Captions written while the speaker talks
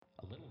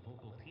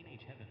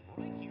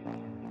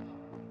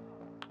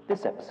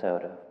This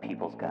episode of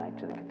People's Guide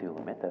to the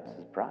Cthulhu Mythos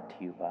is brought to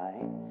you by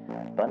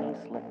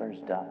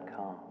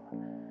BunnySlippers.com.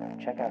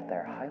 Check out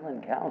their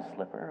Highland Cow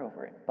slipper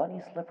over at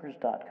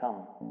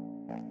BunnySlippers.com.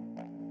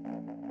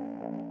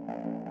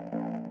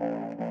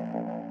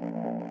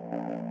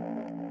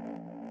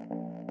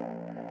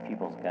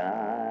 People's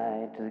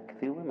Guide to the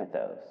Cthulhu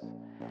Mythos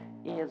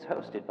is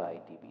hosted by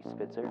D.B.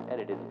 Spitzer,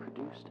 edited and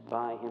produced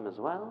by him as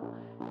well,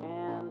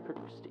 and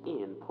produced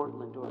in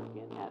Portland,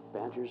 Oregon at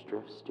Badger's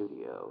Drift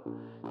Studio.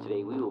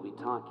 Today we will be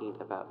talking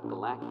about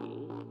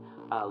Glaki,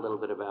 a little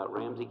bit about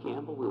Ramsey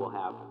Campbell. We will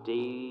have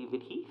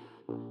David Heath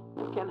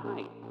and Ken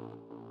Hite.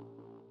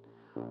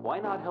 Why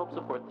not help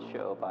support the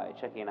show by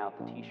checking out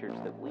the t-shirts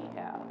that we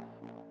have,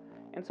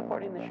 and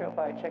supporting the show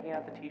by checking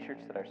out the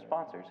t-shirts that our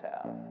sponsors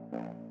have.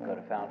 Go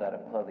to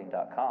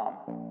foundoutofclothing.com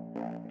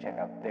and check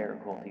out their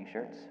cool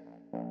t-shirts.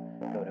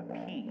 Go to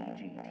pgttcm.com.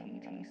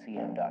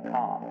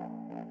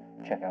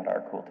 Check out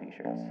our cool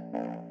t-shirts.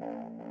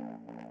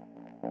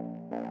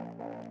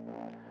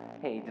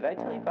 Hey, did I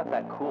tell you about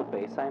that cool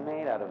bass I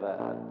made out of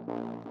a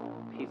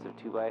piece of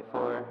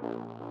 2x4?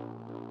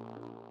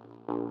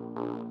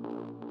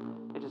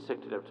 I just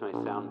hooked it up to my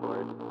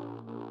soundboard.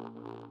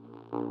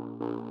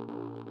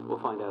 We'll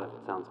find out if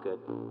it sounds good.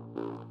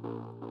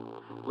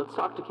 Let's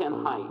talk to Ken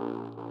Hite.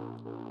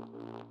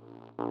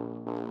 I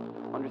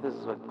wonder if this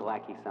is what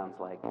Glaki sounds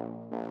like.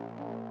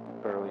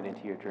 Burrowing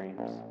into your dreams.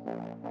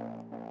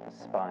 The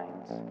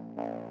spines.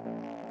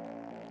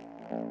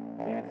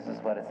 Maybe this is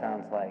what it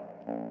sounds like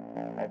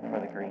right before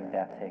the green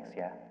death takes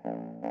you.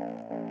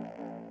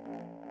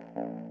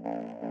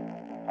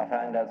 I'll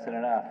find out soon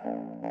enough.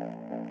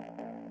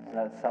 There's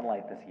not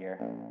sunlight this year.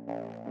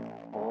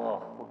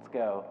 Ugh, let's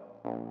go.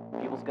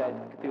 People's Guide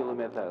to Cthulhu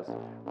Mythos.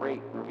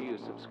 Rate, review,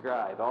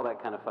 subscribe, all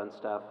that kind of fun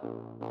stuff.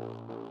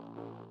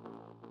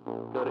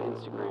 Go to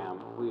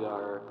Instagram. We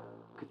are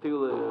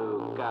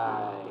Cthulhu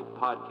Guide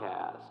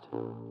Podcast.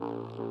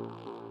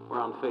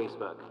 We're on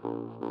Facebook.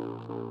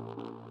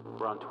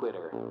 We're on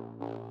Twitter.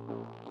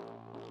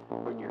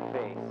 We're in your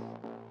face.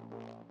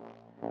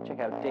 Check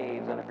out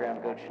Dave's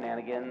Underground Goat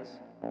Shenanigans,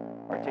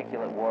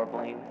 Articulate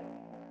Warbling,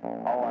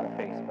 all on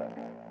Facebook.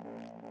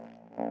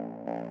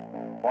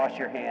 Wash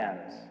your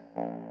hands.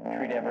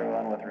 Treat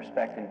everyone with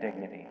respect and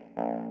dignity.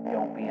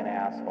 Don't be an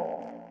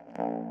asshole.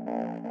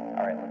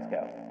 Alright, let's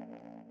go.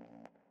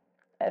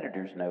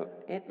 Editor's note,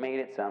 it made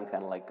it sound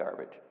kind of like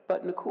garbage,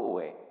 but in a cool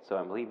way, so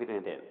I'm leaving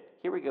it in.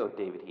 Here we go,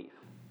 David Heath.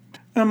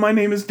 My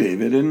name is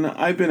David, and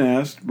I've been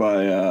asked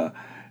by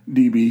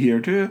DB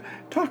here to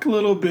talk a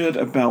little bit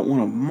about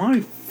one of my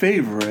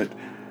favorite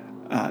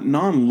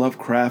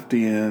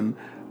non-Lovecraftian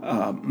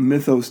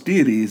mythos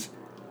deities,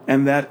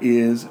 and that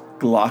is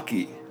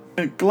Glaki.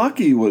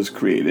 Glaki was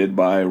created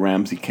by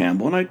Ramsey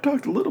Campbell, and I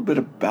talked a little bit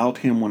about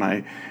him when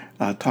I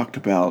talked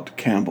about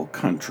Campbell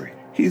Country.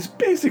 He's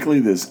basically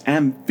this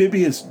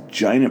amphibious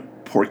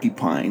giant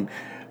porcupine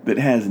that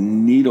has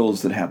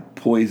needles that have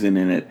poison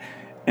in it,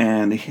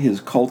 and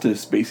his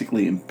cultists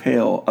basically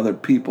impale other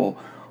people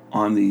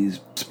on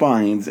these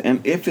spines,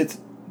 and if it's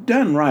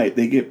done right,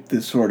 they get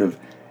this sort of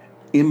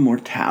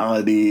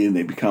immortality, and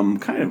they become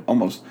kind of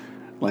almost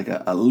like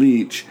a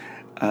leech.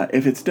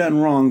 If it's done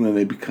wrong, then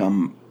they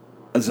become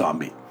a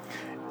zombie.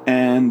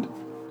 And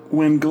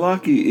when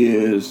Glaki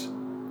is,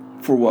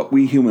 for what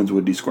we humans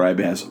would describe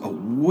as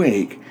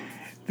awake,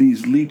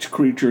 these leech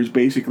creatures,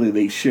 basically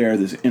they share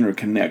this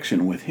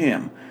interconnection with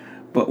him.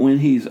 But when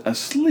he's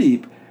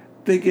asleep,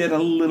 they get a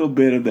little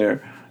bit of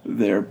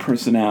their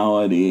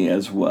personality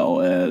as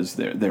well as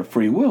their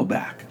free will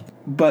back.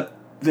 But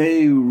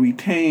they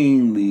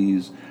retain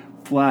these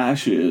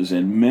flashes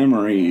and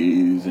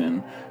memories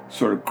and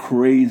sort of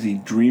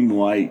crazy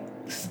dreamlike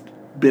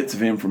bits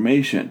of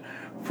information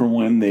from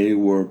when they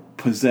were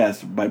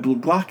possessed by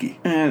Glaki.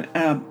 And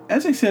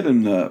as I said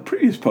in the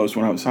previous post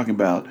when I was talking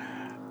about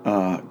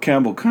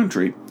Campbell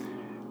Country,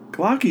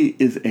 Glaki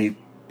is a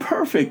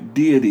perfect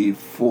deity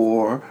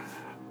for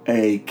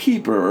a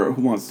keeper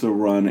who wants to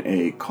run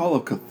a Call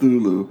of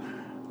Cthulhu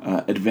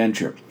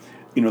adventure.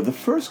 You know, the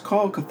first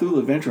Call of Cthulhu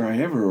adventure I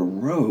ever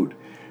wrote,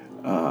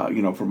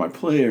 for my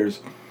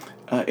players,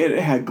 it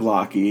had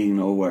Glaki,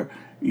 where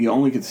you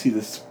only could see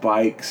the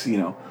spikes,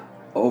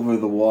 over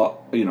the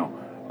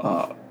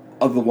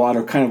of the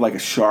water, kind of like a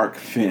shark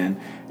fin.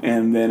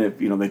 And then if,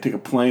 they took a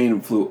plane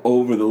and flew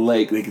over the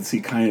lake, they could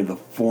see kind of the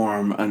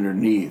form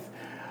underneath.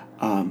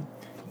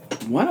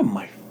 One of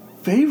my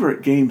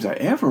favorite games I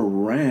ever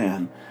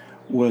ran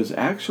was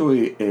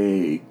actually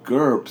a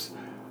GURPS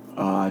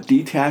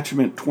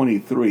Detachment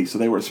 23. So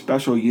they were a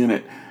special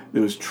unit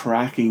that was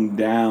tracking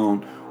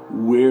down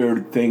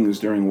weird things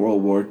during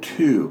World War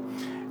II.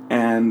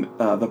 And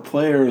the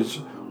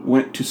players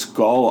went to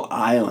Skull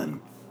Island,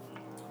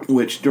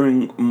 which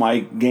during my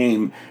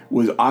game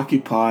was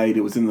occupied.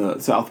 It was in the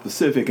South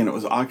Pacific, and it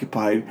was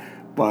occupied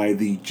by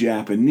the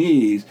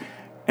Japanese.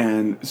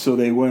 And so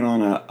they went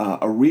on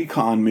a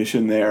recon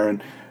mission there,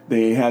 and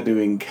they had to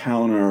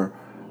encounter,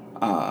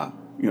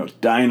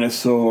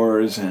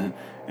 dinosaurs and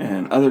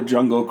other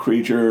jungle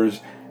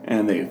creatures,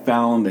 and they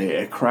found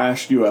a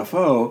crashed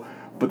UFO.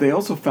 But they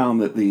also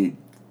found that the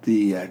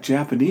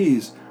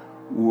Japanese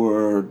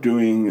were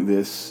doing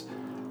this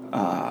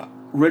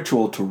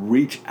ritual to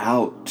reach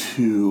out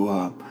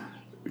to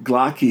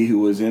Glaki, who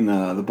was in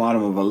the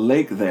bottom of a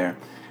lake there.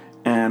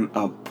 And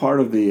part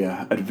of the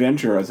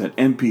adventure as an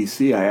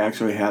NPC, I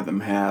actually had them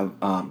have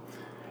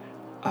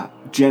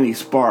Jenny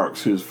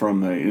Sparks, who's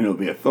from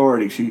the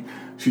Authority.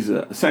 She's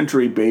a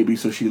century baby,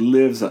 so she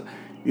lives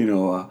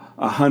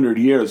 100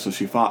 years. So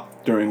she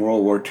fought during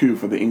World War II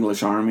for the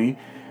English Army,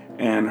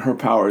 and her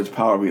power is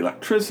power of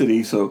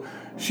electricity. So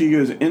she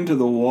goes into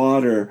the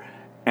water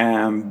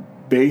and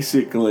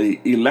basically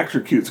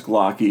electrocutes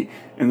Glaki,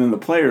 and then the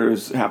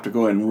players have to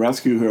go and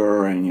rescue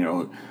her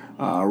and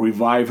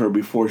revive her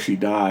before she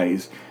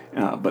dies.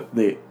 But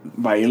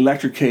by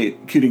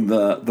electrocuting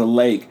the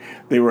lake,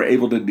 they were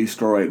able to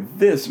destroy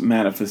this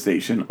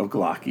manifestation of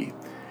Glaki.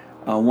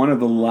 One of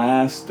the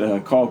last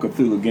Call of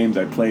Cthulhu games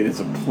I played as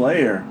a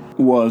player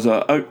was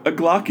a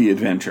Glaki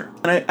adventure.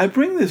 And I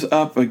bring this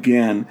up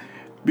again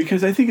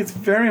because I think it's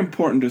very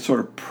important to sort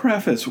of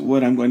preface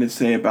what I'm going to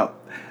say about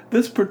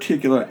this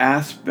particular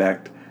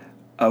aspect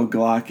of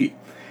Glaki,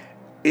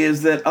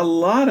 is that a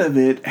lot of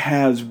it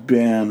has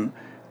been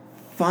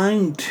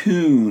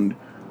fine-tuned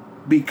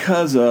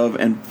because of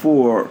and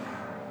for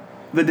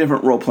the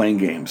different role-playing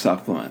game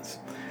supplements.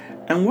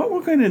 And what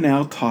we're going to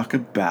now talk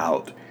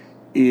about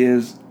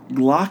is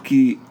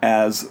Glaki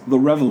as the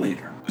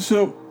Revelator.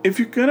 So if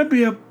you're going to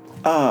be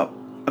a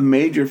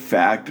major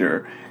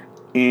factor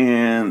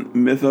in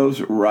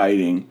mythos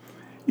writing,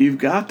 you've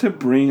got to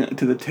bring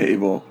to the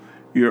table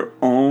your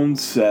own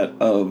set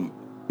of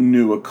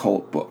new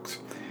occult books.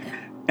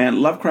 And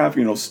Lovecraft,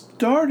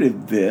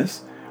 started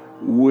this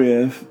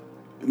with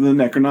the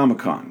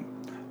Necronomicon,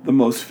 the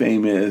most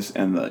famous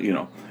and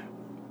the,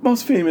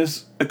 most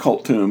famous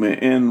occult tomb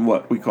in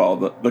what we call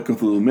the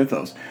Cthulhu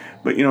mythos.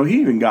 But,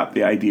 he even got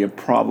the idea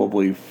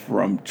probably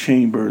from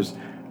Chambers,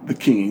 The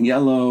King in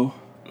Yellow.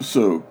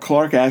 So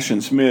Clark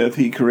Ashton Smith,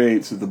 he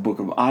creates the Book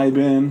of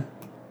Iban.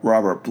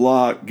 Robert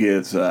Bloch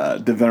gets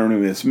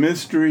Divernus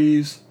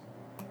Mysteries.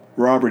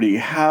 Robert E.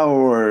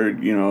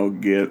 Howard,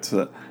 gets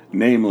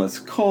Nameless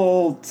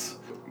Cults.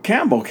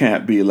 Campbell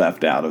can't be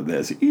left out of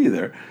this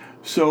either.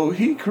 So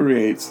he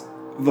creates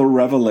The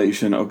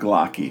Revelation of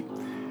Glaki,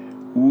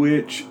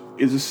 which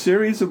is a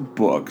series of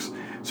books.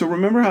 So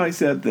remember how I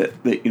said that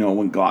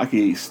when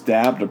Glaki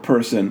stabbed a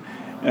person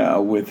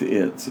with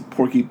its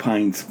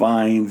porcupine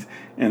spines,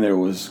 and there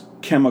was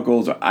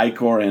chemicals or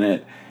ichor in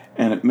it,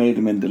 and it made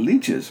them into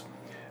leeches.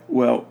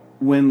 Well,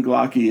 when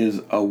Glaki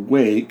is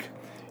awake,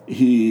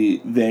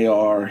 they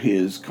are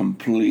his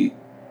complete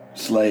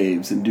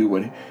slaves and do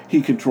what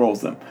he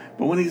controls them.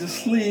 But when he's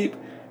asleep,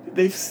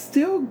 they've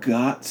still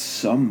got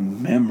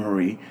some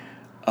memory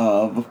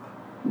of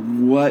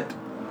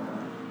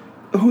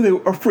who they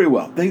are, free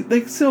will.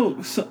 They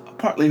still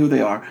partly who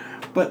they are,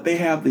 but they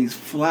have these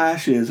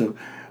flashes of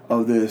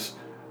this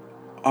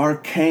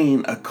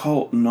arcane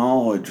occult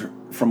knowledge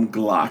from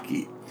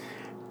Glaki.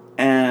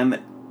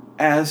 And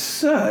as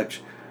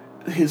such,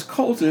 his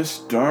cultists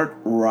start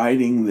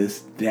writing this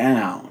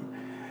down.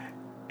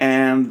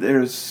 And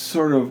there's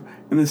sort of,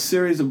 in this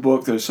series of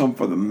books, there's some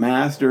for the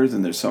masters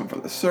and there's some for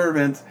the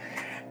servants.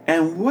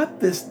 And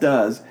what this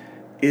does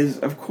is,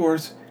 of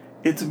course,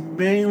 it's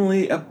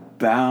mainly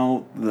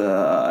about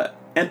the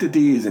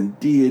entities and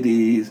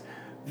deities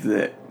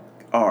that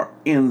are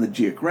in the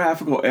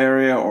geographical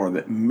area or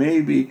that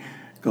maybe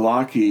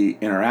Glaki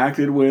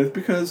interacted with,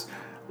 because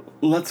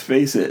let's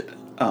face it,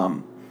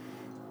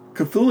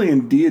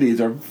 Cthulhian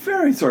deities are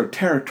very sort of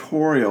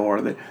territorial,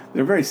 or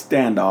they're very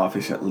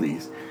standoffish at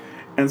least.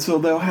 And so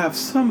they'll have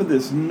some of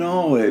this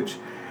knowledge,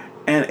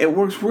 and it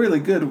works really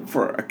good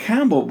for a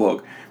Campbell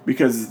book,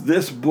 because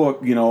this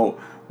book,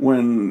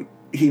 when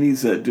he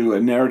needs to do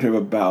a narrative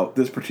about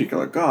this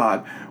particular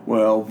god,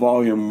 well,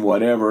 volume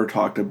whatever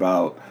talked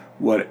about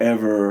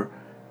whatever,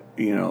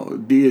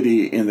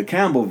 deity in the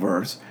Campbell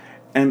verse.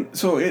 And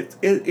so it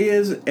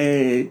is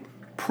a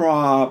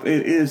prop,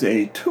 it is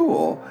a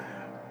tool,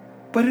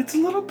 but it's a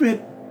little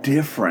bit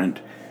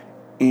different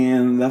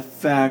in the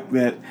fact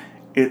that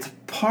it's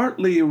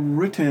partly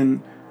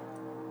written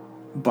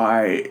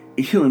by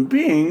human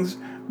beings,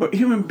 but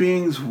human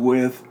beings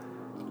with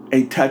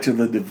a touch of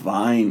the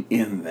divine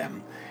in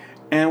them.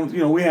 And,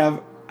 we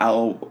have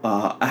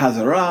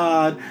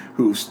Al-Hazarad,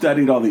 who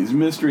studied all these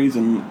mysteries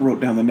and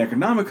wrote down the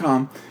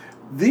Necronomicon.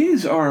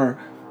 These are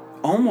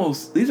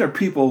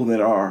people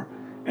that are,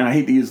 and I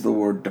hate to use the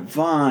word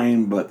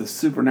divine, but the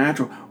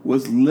supernatural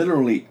was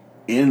literally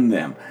in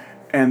them.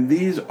 And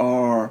these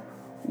are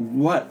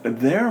what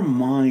their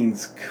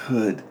minds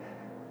could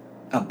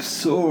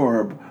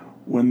absorb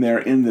when they're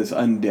in this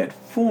undead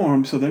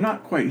form. So they're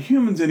not quite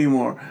humans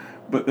anymore,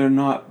 but they're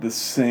not the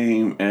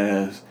same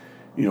as,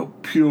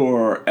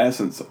 pure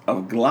essence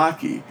of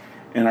Glaki,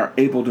 and are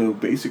able to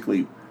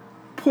basically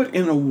put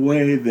in a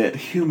way that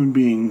human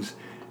beings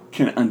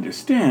can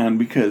understand,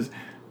 because,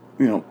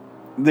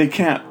 they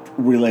can't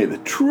relay the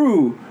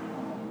true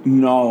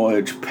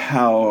knowledge,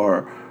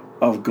 power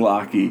of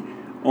Glaki.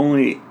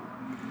 Only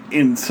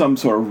in some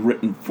sort of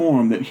written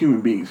form that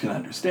human beings can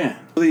understand.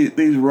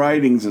 These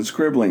writings and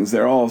scribblings,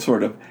 they're all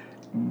sort of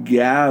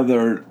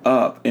gathered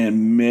up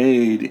and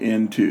made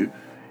into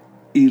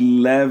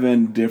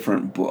 11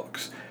 different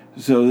books.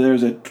 So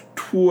there's a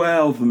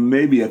 12th,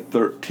 maybe a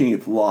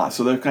 13th lost.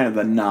 So they're kind of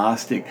the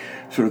Gnostic,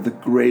 sort of the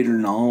greater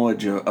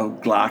knowledge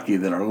of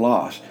Glocki that are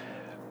lost.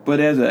 But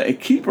as a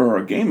keeper or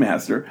a game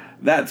master,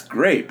 that's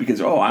great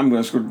because, I'm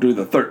going to do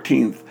the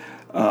 13th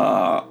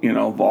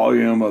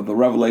volume of the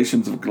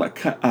Revelations of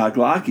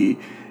Glocki,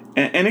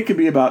 and it could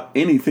be about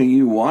anything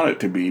you want it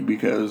to be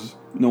because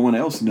no one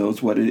else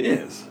knows what it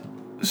is.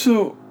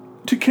 So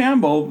to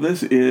Campbell,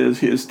 this is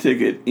his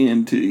ticket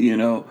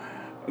into,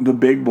 the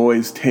big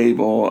boys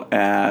table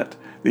at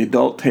the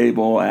adult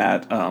table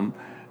at,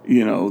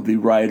 the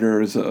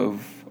writers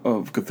of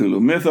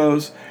Cthulhu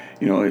Mythos.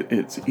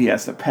 He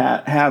has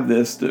to have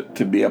this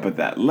to be up at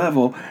that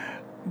level.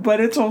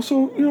 But it's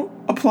also,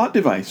 a plot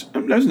device.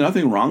 There's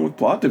nothing wrong with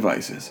plot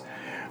devices.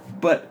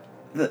 But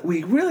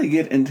we really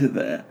get into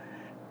the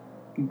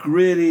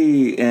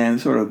gritty and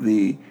sort of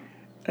the,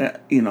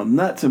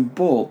 nuts and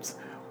bolts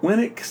when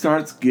it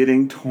starts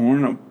getting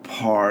torn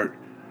apart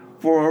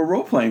for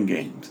role-playing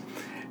games.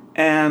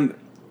 And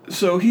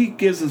so he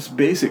gives us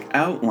basic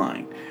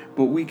outline.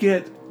 But we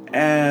get,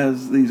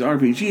 as these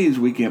RPGs,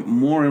 we get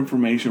more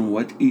information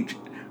what each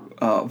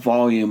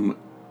volume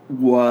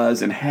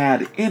was and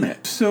had in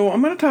it. So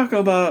I'm going to talk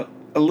about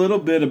a little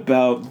bit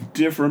about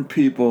different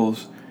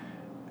people's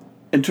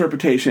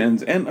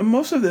interpretations, and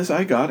most of this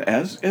I got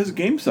as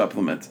game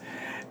supplements.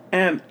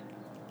 And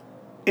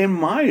in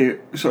my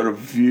sort of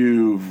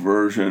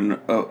version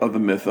of the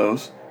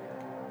mythos,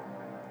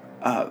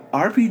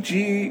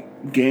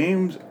 RPG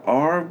games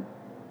are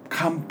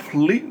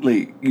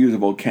completely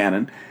usable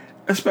canon,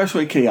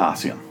 especially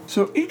Chaosium.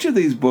 So each of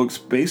these books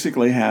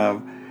basically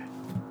have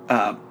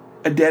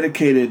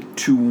dedicated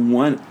to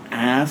one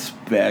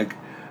aspect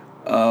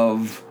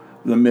of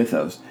the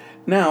mythos.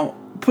 Now,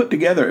 put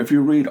together, if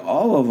you read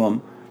all of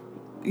them,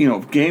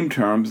 game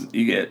terms,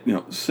 you get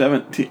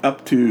 17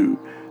 up to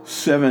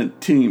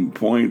 17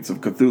 points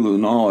of Cthulhu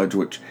knowledge,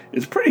 which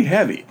is pretty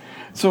heavy.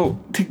 So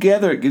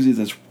together, it gives you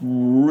this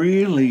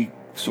really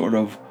sort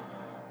of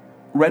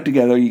read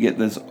together. You get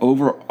this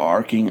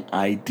overarching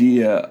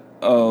idea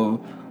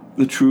of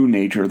the true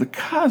nature of the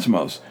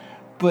cosmos,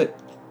 but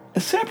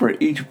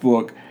separate, each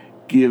book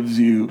gives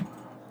you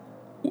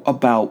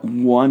about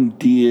one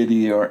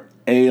deity or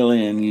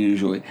alien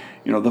usually.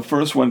 The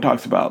first one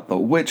talks about the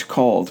witch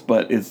cult,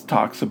 but it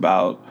talks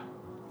about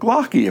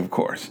Glocki, of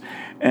course.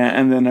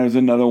 And then there's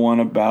another one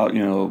about,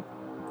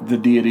 the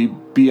deity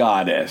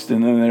Biadest.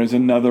 And then there's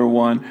another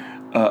one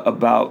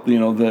about,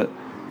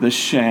 the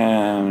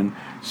Sham.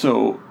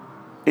 So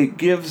it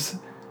gives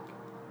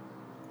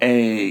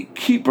a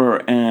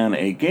keeper and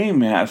a game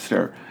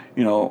master,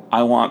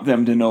 I want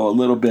them to know a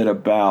little bit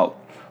about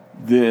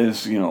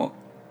this,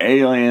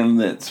 alien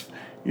that's,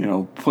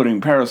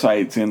 putting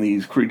parasites in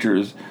these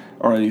creatures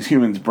or these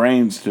humans'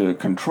 brains to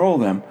control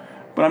them.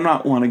 But I'm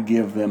not want to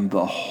give them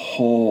the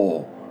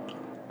whole,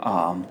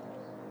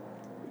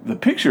 the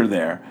picture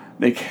there.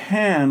 They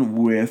can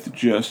with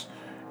just,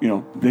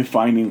 they're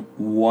finding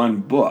one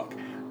book.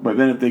 But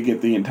then if they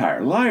get the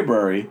entire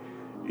library,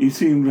 you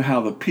see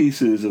how the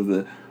pieces of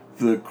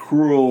the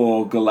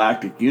cruel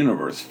galactic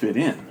universe fit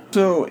in.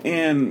 So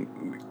in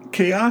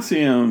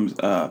Chaosium's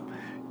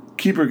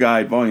Keeper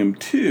Guide Volume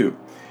 2,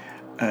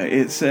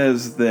 it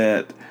says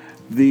that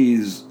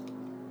these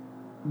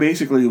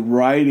basically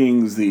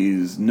writings,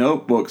 these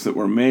notebooks that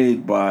were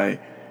made by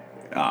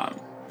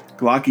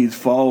Glocki's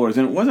followers,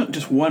 and it wasn't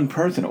just one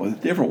person, it was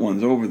different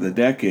ones over the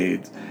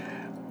decades,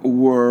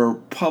 were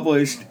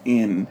published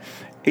in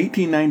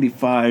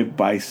 1895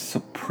 by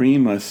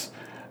Supremus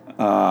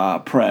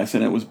Press,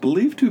 and it was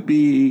believed to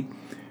be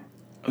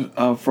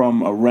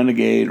from a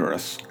renegade or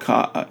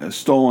a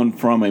stolen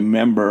from a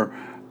member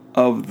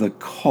of the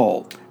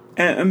cult.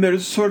 And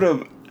there's sort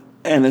of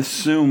an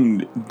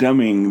assumed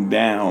dumbing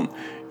down.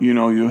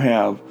 You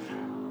have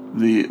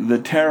the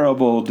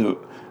terrible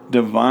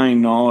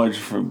divine knowledge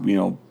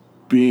from,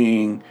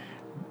 being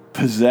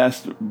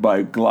possessed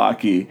by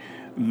Glocki.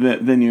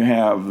 Then you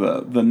have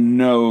the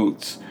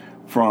notes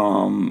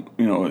from,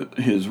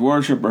 his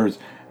worshippers.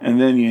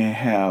 And then you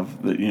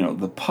have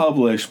the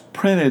published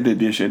printed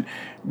edition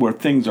where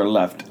things are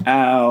left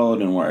out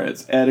and where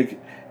it's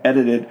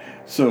edited.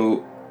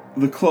 So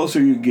the closer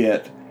you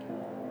get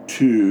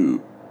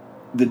to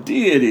the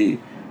deity,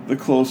 the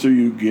closer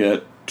you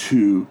get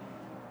to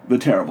the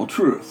terrible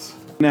truths.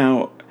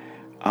 Now,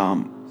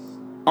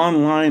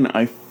 online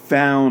I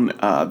found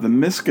the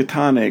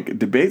Miskatonic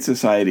Debate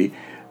Society.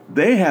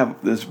 They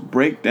have this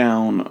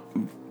breakdown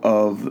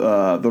of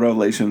the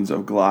Revelations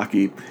of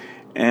Glocki,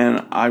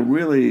 and I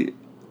really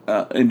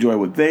enjoy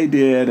what they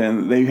did,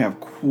 and they have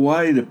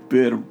quite a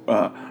bit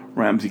of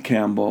Ramsey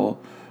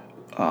Campbell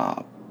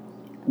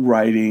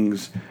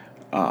writings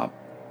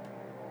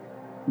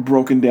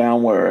broken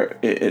down where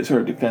it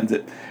sort of defends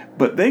it.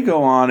 But they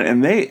go on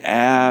and they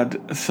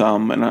add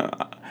some, and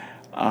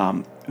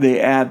they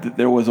add that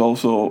there was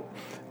also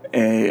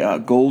a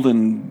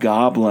Golden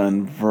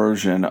Goblin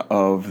version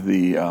of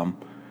the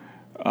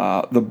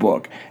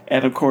book.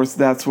 And of course,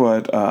 that's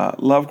what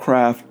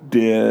Lovecraft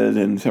did,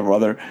 and several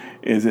other.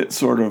 Is it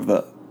sort of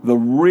the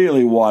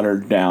really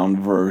watered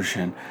down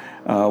version,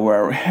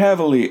 where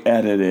heavily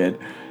edited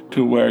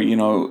to where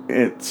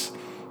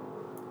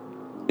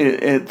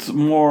it's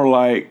more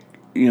like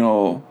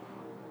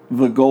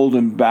the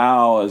Golden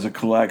Bough as a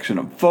collection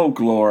of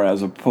folklore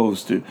as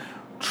opposed to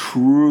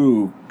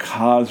true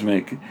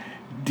cosmic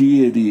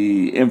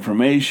deity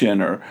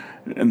information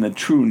and the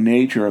true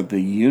nature of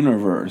the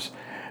universe.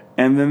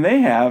 And then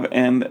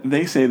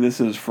they say this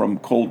is from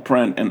Cold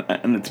Print,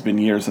 and it's been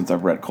years since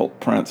I've read Cold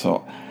Print,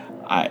 so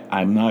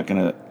I'm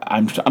gonna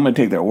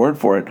take their word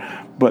for it,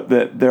 but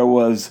that there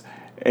was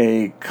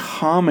a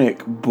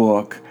comic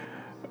book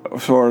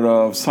sort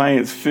of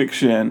science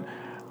fiction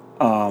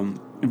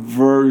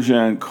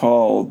version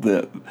called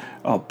the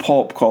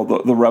pulp called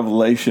the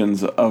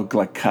Revelations of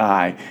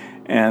Glaaki,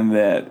 and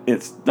that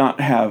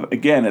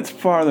it's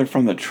farther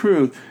from the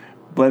truth,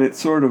 but it's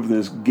sort of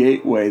this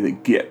gateway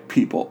that get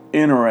people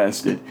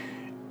interested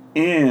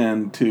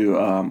into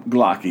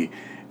Glaaki.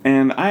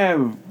 And I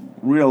have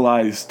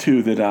realized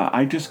too that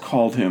I just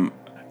called him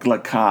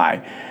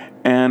Glaaki,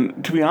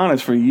 and to be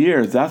honest, for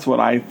years that's what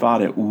I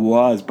thought it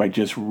was by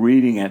just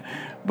reading it.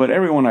 But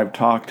everyone I've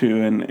talked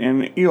to,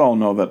 and you all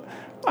know that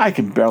I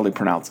can barely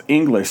pronounce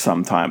English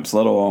sometimes,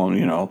 let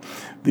alone,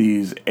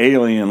 these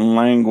alien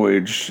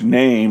language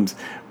names.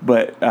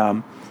 But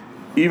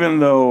even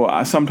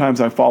though sometimes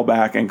I fall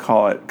back and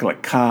call it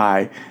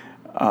Glaaki,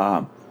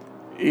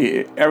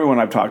 everyone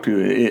I've talked to,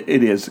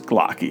 it is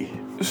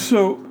Glaaki.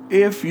 So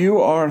if you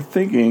are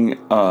thinking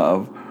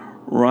of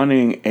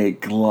running a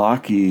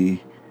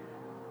Glaaki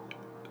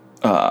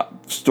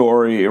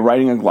story,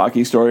 writing a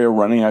Glaaki story, or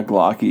running a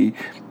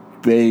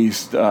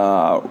Glaaki-based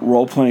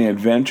role-playing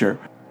adventure,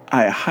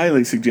 I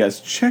highly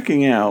suggest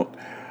checking out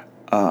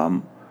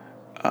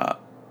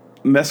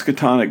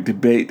Miskatonic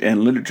Debate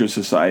and Literature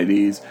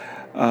Society's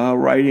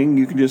writing.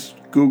 You can just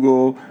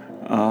Google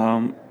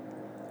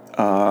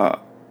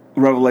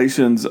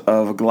Revelations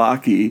of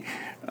Glaaki,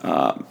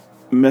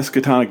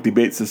 Miskatonic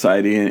Debate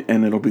Society,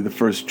 and it'll be the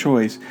first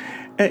choice.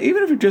 And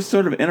even if you're just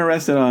sort of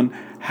interested on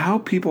how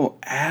people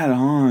add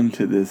on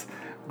to this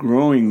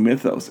growing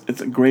mythos,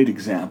 it's a great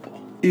example.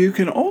 You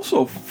can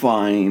also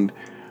find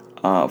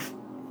of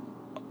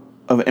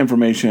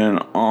information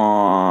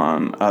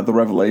on the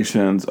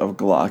Revelations of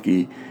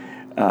Glaaki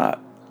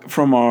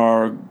from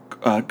our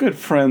good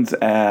friends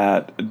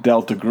at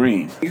Delta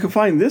Green. You can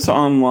find this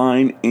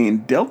online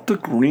in Delta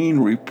Green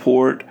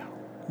Report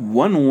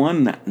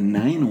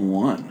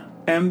 1191.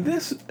 And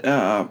this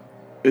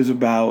is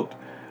about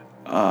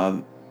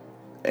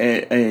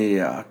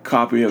a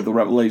copy of the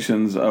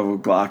Revelations of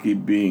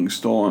Glaaki being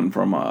stolen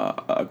from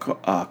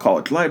a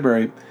college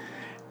library.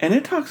 And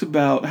it talks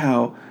about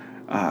how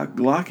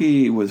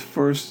Glaaki was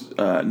first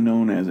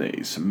known as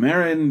a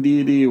Sumerian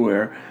deity,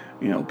 where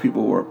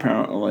people were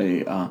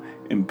apparently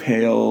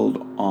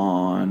impaled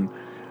on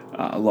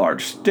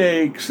large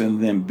stakes,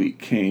 and then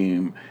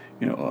became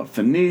a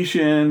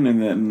Phoenician,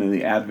 and then in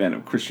the advent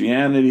of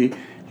Christianity,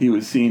 he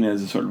was seen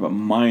as a sort of a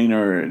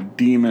minor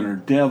demon or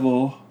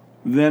devil.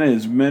 Then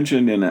is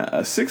mentioned in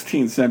a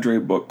 16th century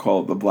book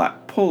called The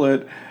Black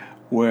Pullet,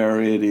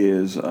 where it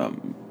is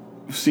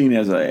seen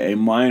as a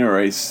minor,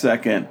 a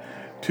second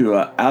to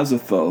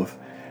Azathoth.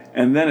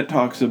 And then it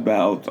talks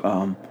about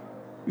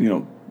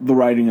the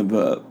writing of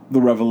the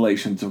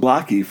Revelations of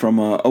Glaaki from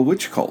a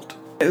witch cult.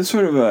 It's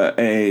sort of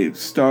a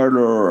starter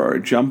or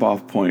a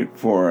jump-off point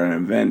for an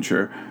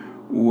adventure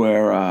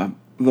where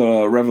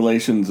the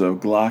Revelations of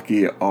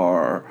Glaaki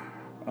are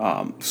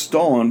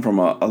stolen from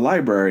a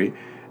library,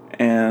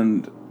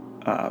 and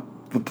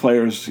the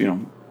players,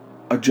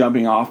 a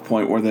jumping off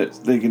point where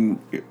they can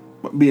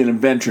be an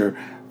adventure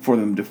for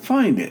them to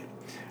find it.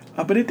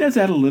 But it does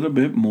add a little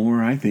bit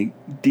more, I think,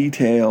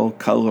 detail,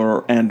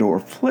 color, and/or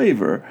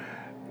flavor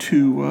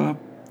to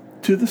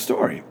the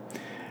story.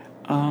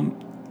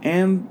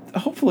 And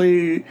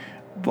hopefully,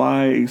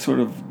 by sort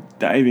of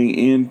diving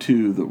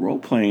into the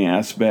role-playing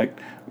aspect,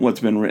 what's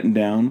been written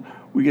down,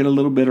 we get a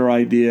little better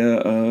idea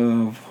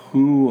of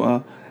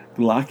who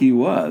Glaaki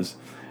was.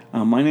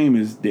 My name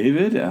is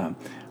David.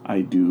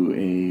 I do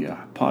a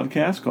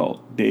podcast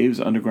called Dave's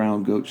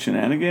Underground Goat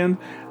Shenanigans.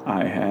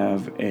 I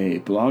have a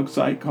blog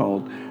site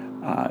called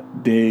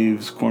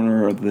Dave's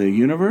Corner of the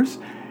Universe.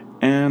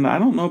 And I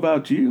don't know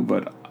about you,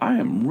 but I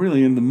am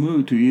really in the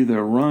mood to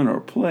either run or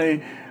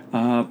play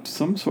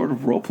some sort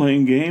of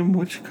role-playing game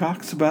which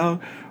talks about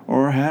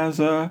or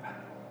has a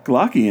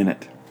Glaaki in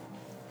it.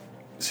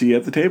 See you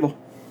at the table.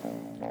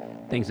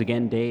 Thanks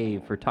again,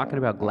 Dave, for talking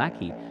about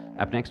Glaaki.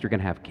 Up next, we're going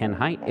to have Ken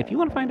Hite. If you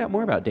want to find out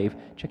more about Dave,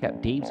 check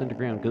out Dave's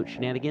Underground Goat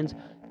Shenanigans,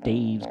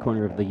 Dave's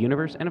Corner of the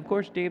Universe, and of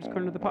course, Dave's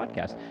Corner of the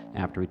Podcast.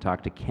 After we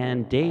talk to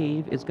Ken,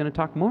 Dave is going to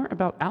talk more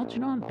about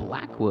Algernon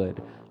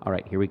Blackwood. All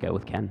right, here we go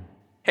with Ken.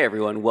 Hey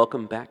everyone,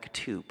 welcome back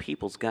to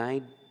People's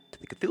Guide to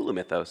the Cthulhu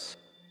Mythos.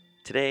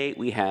 Today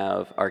we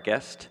have our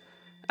guest.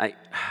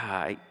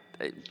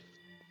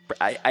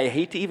 I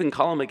hate to even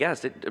call him a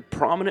guest. A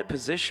prominent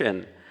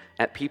position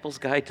at People's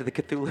Guide to the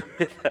Cthulhu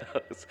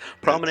Mythos.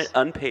 Prominent Yes.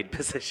 unpaid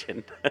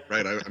position.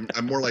 Right.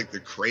 I'm more like the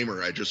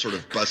Kramer. I just sort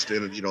of bust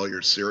in and eat all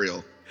your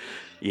cereal.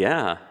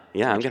 Yeah,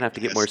 I'm gonna have to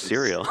get more Yes,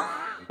 cereal.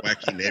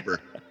 Wacky neighbor.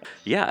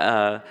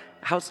 Yeah.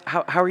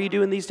 How are you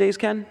doing these days,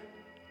 Ken?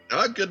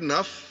 Good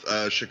enough.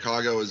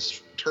 Chicago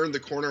has turned the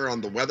corner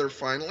on the weather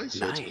finally,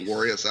 so Nice. it's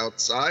glorious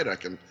outside. I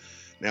can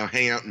now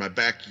hang out in my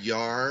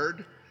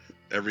backyard.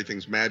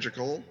 Everything's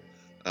magical.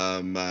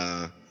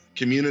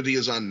 Community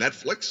is on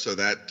Netflix, so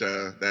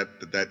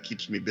that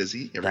keeps me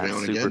busy every That's now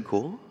and super again.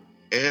 cool.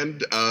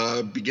 And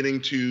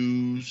beginning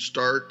to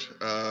start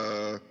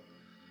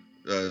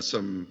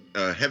some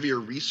heavier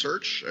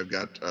research. I've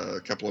got a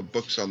couple of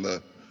books on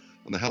the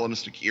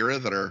Hellenistic era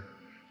that are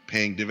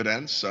paying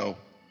dividends. So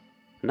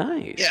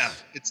Nice. yeah,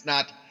 it's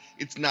not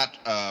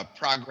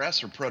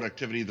progress or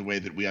productivity the way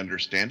that we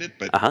understand it,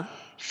 but Uh-huh.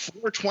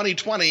 for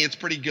 2020, it's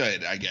pretty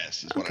good, I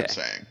guess, is what I'm Okay.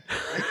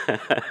 saying.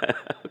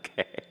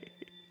 Okay.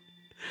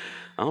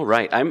 All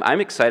right.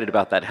 I'm excited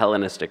about that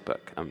Hellenistic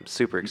book. I'm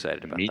super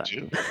excited about Me that.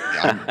 too.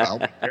 Yeah, I'll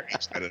be very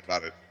excited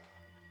about it.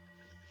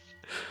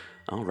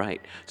 All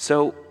right.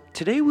 So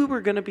today we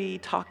were going to be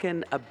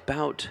talking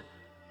about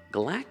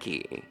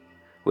Glaaki,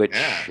 which,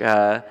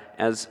 Yeah.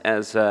 as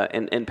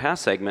in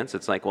past segments,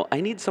 it's like, well, I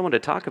need someone to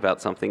talk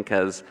about something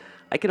because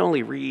I can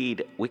only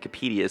read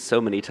Wikipedia so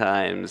many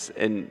times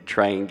and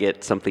try and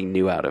get something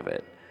new out of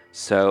it.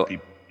 So,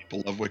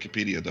 People love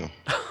Wikipedia, though.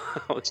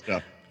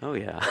 Stuff. oh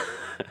yeah.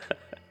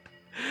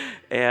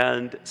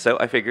 And so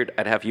I figured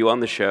I'd have you on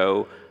the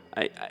show.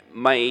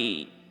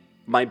 My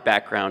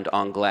background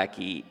on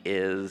Glaaki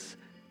is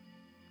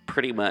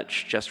pretty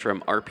much just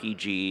from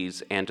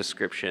RPGs and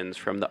descriptions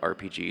from the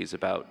RPGs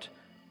about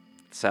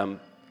some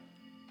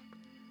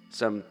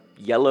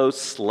yellow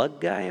slug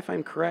guy, if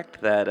I'm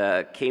correct,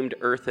 that came to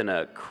Earth in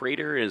a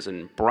crater, is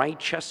in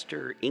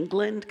Brychester,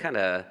 England, kind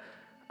of,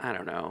 I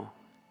don't know.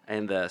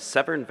 And the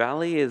Severn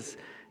Valley is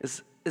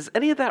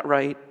any of that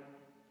right?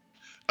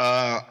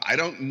 I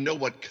don't know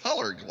what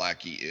color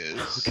Glaaki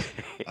is.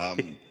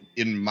 Okay.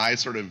 In my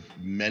sort of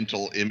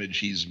mental image,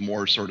 he's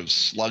more sort of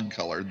slug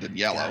colored than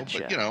yellow.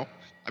 Gotcha. But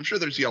I'm sure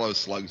there's yellow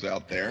slugs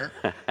out there.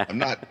 I'm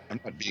not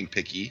being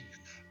picky.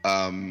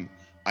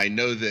 I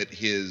know that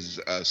his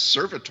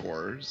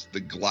servitors,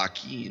 the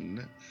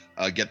Glaakeen,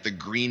 get the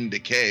green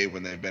decay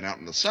when they've been out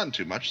in the sun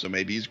too much. So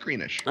maybe he's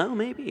greenish. Oh,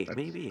 maybe.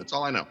 That's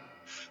all I know.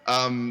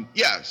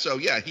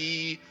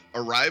 He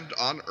arrived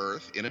on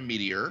Earth in a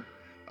meteor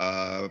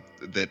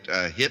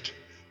that hit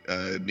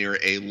near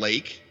a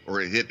lake,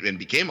 or it hit and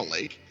became a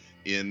lake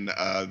in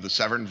the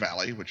Severn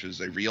Valley, which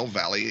is a real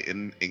valley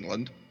in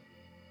England.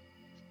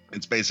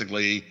 It's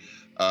basically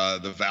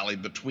the valley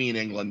between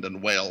England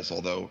and Wales,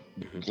 although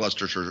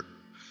Gloucestershire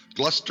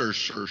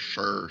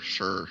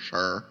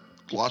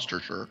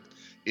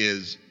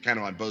is kind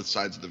of on both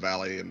sides of the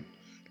valley,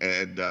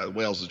 and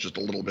Wales is just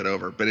a little bit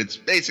over, but it's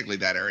basically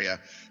that area.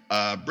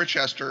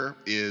 Britchester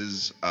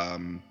is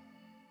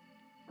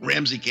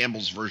Ramsey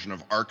Campbell's version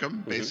of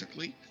Arkham,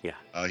 basically. Yeah.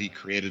 He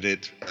created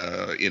it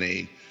in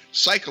a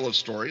cycle of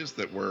stories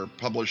that were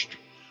published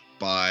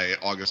by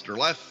August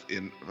Derleth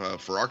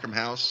for Arkham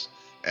House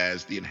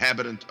as the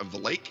inhabitant of the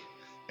lake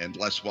and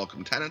less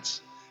welcome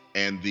tenants,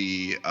 and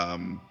the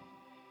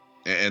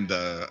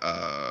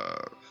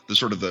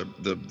sort of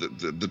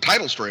the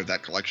title story of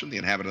that collection, The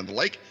Inhabitant of the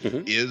Lake,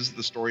 is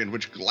the story in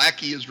which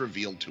Glaaki is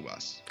revealed to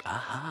us.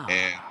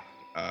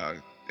 Aha.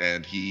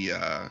 And he,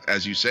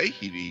 as you say,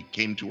 he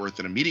came to Earth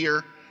in a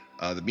meteor.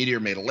 The meteor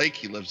made a lake.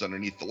 He lives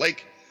underneath the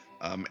lake,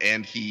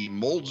 and he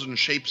molds and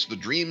shapes the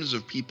dreams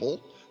of people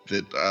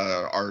that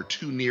are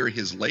too near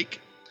his lake.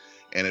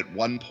 And at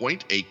one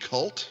point, a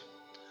cult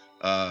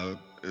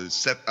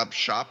set up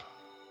shop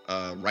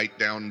right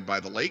down by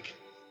the lake,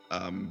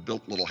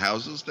 built little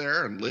houses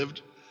there and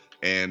lived,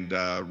 and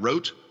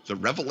wrote the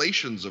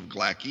Revelations of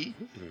Glaaki,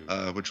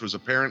 which was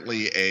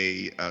apparently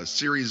a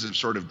series of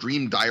sort of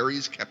dream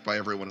diaries kept by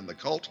everyone in the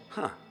cult.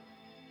 Huh.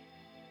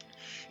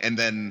 And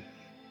then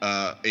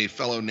a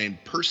fellow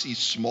named Percy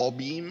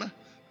Smallbeam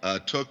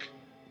took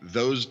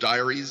those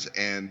diaries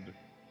and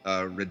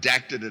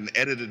redacted and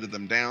edited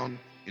them down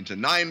into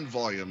 9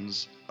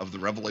 volumes of the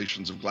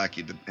Revelations of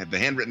Glaaki. The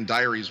handwritten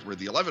diaries were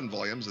the 11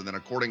 volumes, and then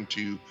according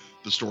to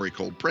the story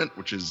Cold Print,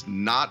 which is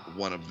not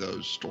one of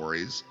those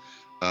stories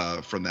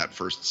from that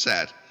first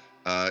set,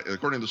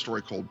 according to the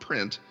story Cold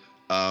Print,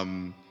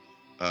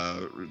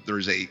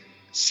 there's a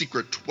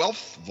secret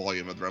 12th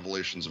volume of the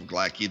Revelations of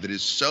Glaaki that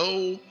is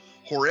so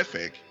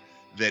horrific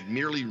that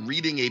merely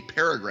reading a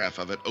paragraph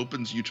of it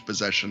opens you to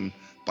possession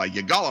by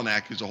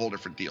Yagalanak, who's a whole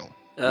different deal.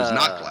 Who's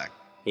not Glaaki.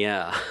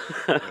 Yeah.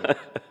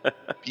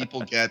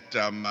 People they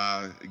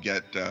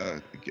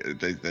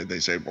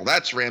say, well,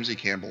 that's Ramsey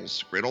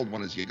Campbell's great old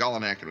one is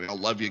Yagalanak, and we all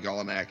love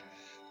Yagalanak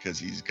because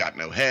he's got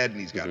no head and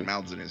he's got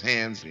mouths in his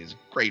hands and he's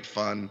great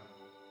fun,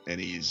 and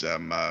he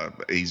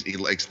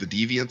likes the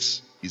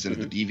deviants. He's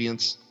into the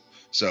deviants.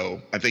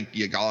 So I think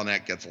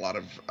Yagalanak gets a lot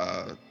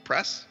of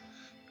press,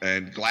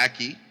 and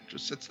Glaaki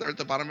just sits there at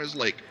the bottom of his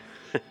lake.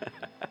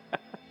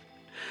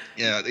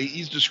 Yeah,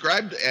 he's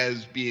described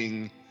as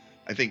being,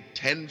 I think,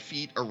 10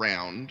 feet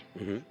around,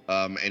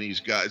 and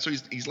he's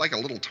like a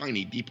little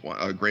tiny deep one,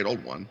 a great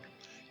old one,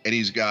 and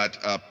he's got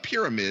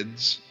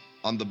pyramids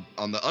on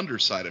the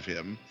underside of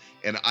him,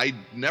 and I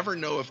never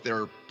know if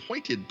they're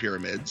pointed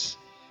pyramids,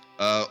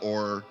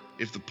 or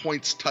if the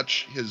points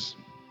touch his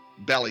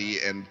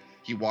belly and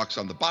he walks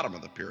on the bottom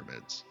of the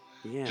pyramids.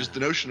 Yeah. Just the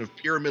notion of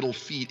pyramidal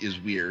feet is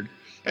weird,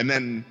 and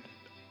then.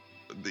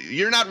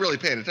 You're not really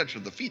paying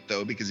attention to the feet,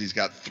 though, because he's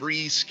got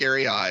 3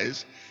 scary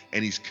eyes,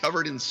 and he's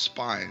covered in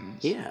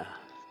spines. Yeah.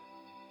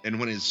 And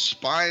when his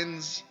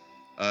spines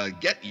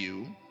get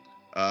you,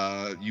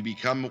 you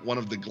become one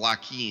of the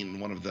Glakeen,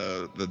 one of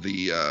the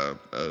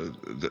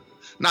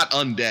not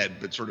undead,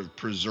 but sort of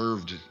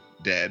preserved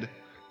dead.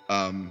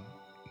 And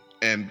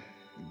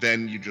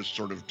then you just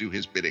sort of do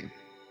his bidding.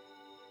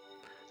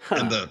 Huh.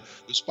 And the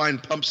spine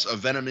pumps a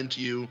venom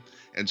into you,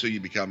 and so you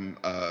become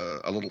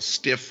a little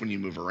stiff when you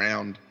move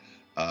around.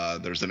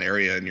 There's an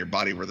area in your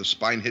body where the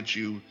spine hits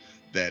you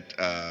that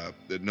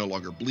no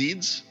longer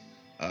bleeds,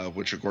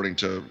 which, according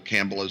to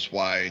Campbell, is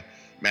why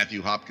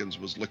Matthew Hopkins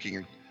was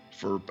looking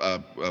for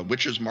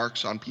witches'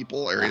 marks on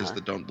people, areas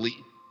that don't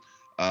bleed.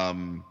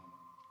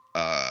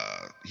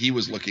 He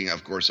was looking,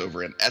 of course,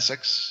 over in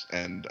Essex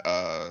and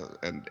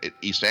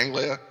East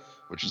Anglia,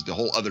 which is the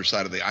whole other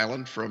side of the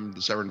island from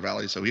the Severn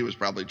Valley. So he was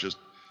probably just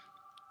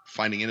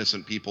finding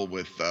innocent people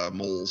with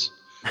moles.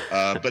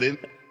 But in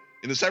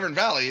the Severn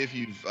Valley, if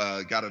you've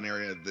got an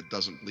area that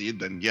doesn't bleed,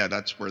 then yeah,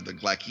 that's where the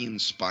Glakeen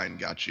spine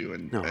got you,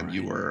 and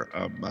you were.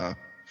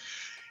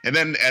 And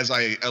then, as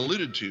I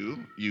alluded to,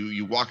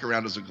 you walk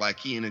around as a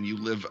Glakeen, and you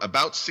live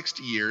about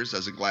 60 years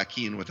as a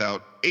Glakeen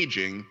without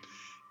aging.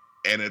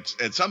 And it's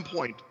at some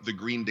point the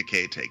green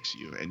decay takes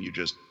you, and you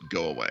just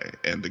go away.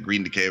 And the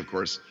green decay, of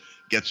course,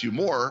 gets you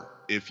more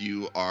if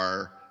you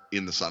are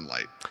in the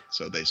sunlight.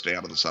 So they stay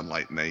out of the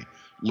sunlight and they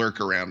lurk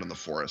around in the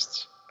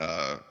forests.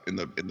 In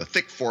the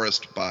thick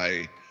forest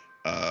by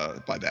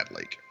that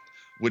lake,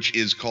 which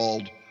is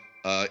called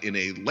in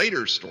a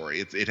later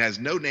story. It has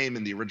no name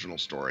in the original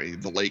story.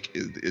 The lake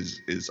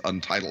is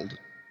untitled,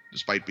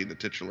 despite being the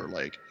titular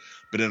lake.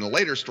 But in a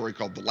later story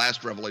called The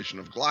Last Revelation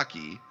of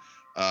Glaki,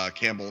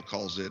 Campbell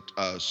calls it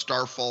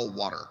Starfall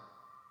Water,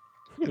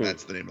 and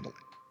that's the name of the lake.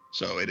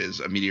 So it is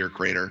a meteor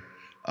crater,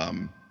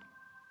 and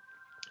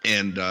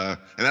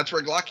that's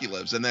where Glaki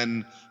lives. And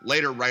then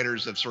later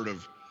writers have sort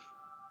of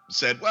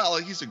said, well,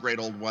 he's a great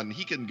old one.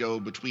 He can go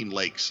between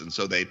lakes. And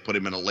so they put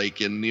him in a lake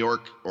in New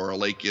York or a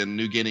lake in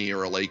New Guinea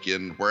or a lake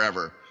in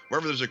wherever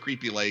there's a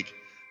creepy lake,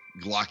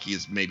 Glaki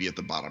is maybe at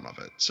the bottom of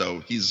it.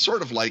 So he's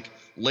sort of like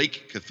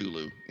Lake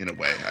Cthulhu in a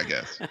way, I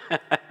guess.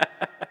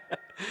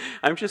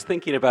 I'm just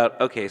thinking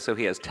about, okay, so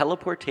he has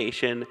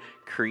teleportation,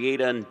 create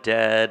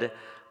undead.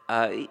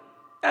 I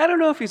don't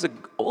know if he's an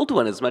old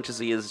one as much as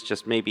he is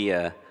just maybe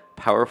a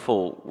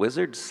powerful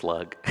wizard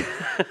slug.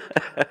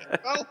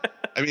 Well,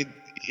 I mean,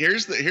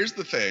 here's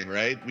the thing,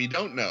 right? We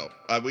don't know.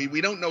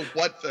 We don't know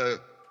what the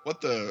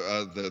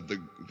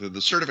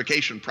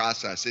certification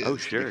process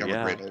is to become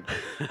a great old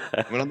one.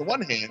 But on the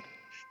one hand,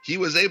 he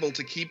was able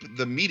to keep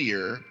the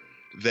meteor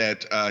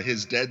that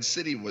his dead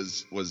city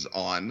was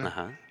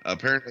on.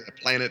 Apparently, a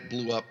planet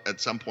blew up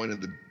at some point in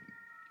the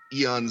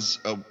eons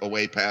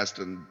away past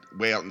and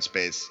way out in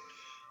space,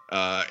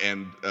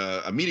 and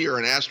a meteor,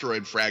 an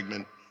asteroid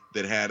fragment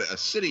that had a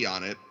city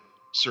on it,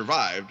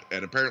 survived,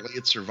 and apparently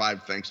it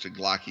survived thanks to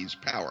Glaki's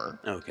power.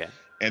 Okay.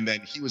 And then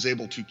he was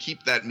able to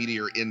keep that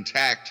meteor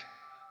intact,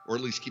 or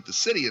at least keep the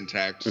city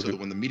intact, so that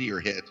when the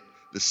meteor hit,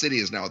 the city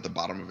is now at the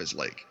bottom of his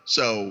lake.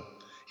 So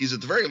he's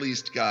at the very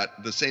least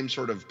got the same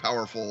sort of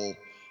powerful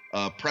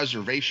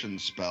preservation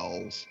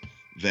spells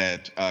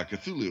that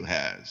Cthulhu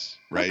has,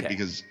 right? Okay.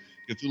 Because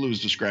Cthulhu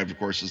is described, of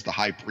course, as the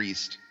high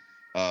priest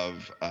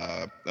of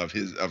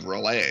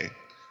R'lyeh,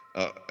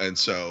 and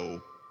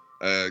so.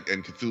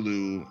 And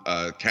Cthulhu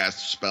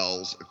casts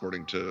spells,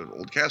 according to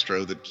Old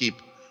Castro, that keep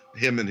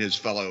him and his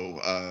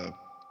fellow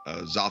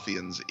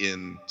Zothians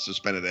in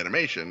suspended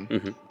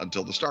animation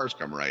until the stars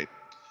come right.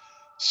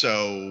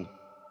 So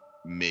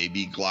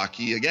maybe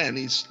Glaki, again,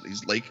 he's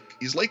Lake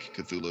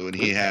Cthulhu, and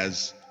he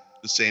has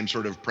the same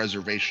sort of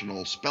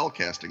preservational spell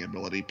casting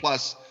ability,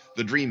 plus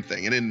the dream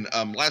thing. And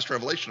in Last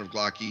Revelation of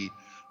Glaki,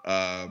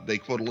 they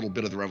quote a little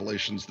bit of the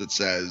Revelations that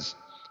says,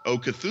 "Oh,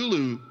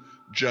 Cthulhu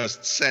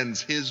just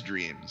sends his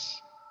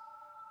dreams.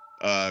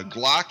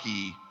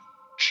 Glaki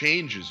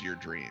changes your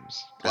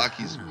dreams.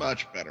 Glaki's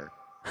much better."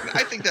 And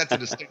I think that's a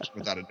distinction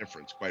without a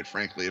difference, quite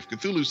frankly. If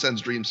Cthulhu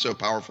sends dreams so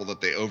powerful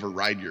that they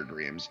override your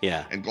dreams,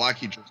 and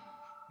Glaki just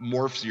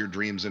morphs your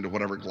dreams into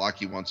whatever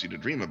Glaki wants you to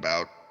dream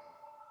about,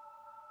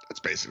 that's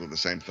basically the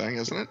same thing,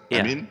 isn't it? Yeah.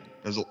 I mean,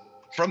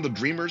 from the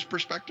dreamer's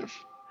perspective.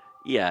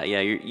 Yeah,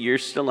 you're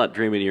still not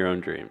dreaming your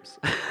own dreams.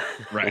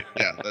 Right,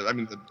 yeah. I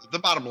mean, the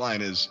bottom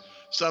line is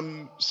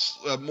some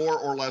more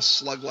or less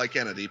slug-like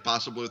entity,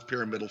 possibly with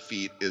pyramidal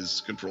feet,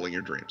 is controlling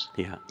your dreams.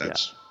 Yeah.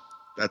 That's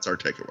our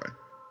takeaway.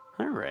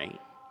 All right.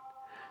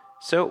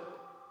 So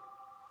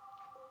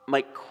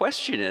my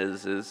question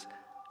is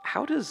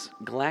how does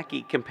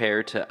Glaaki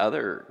compare to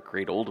other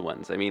great old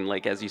ones? I mean,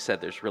 like as you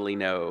said, there's really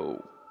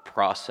no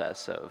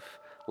process of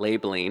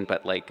labeling,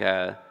 but like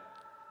I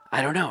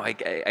don't know.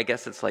 I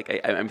guess it's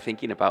like I'm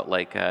thinking about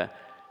like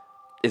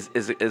is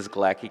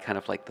Glaaki kind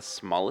of like the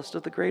smallest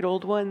of the great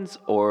old ones,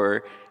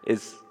 or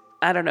is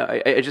I don't know.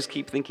 I just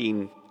keep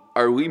thinking,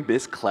 are we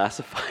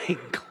misclassifying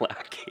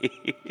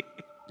Glaaki?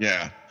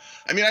 Yeah.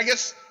 I mean, I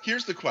guess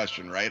here's the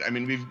question, right? I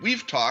mean,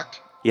 we've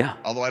talked, Yeah.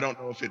 although I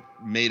don't know if it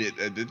made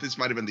it. This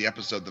might have been the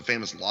episode, the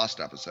famous Lost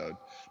episode,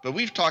 but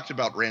we've talked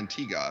about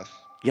Rantigoth,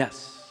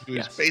 Yes. who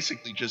is Yes.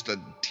 basically just a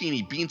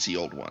teeny beansy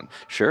old one,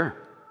 Sure.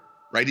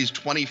 right? He's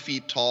 20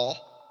 feet tall,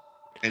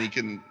 and he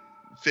can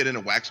fit in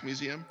a wax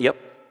museum. Yep.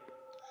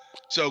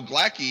 So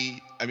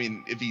Glaaki, I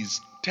mean, if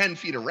he's 10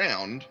 feet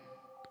around,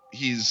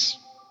 he's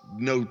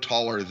no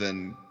taller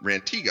than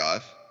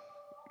Rantigoth.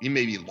 He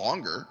may be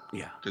longer,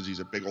 Yeah. because he's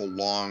a big old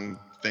long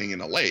thing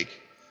in a lake.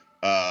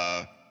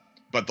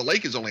 But the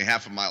lake is only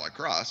half a mile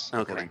across,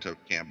 Okay. according to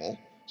Campbell.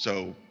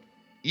 So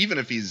even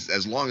if he's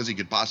as long as he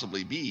could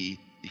possibly be,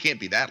 he can't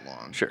be that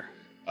long. Sure.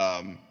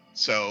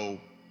 So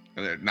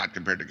not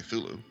compared to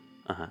Cthulhu,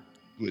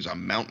 who is a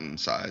mountain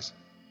size.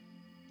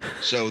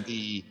 So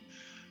the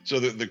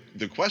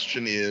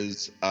question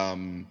is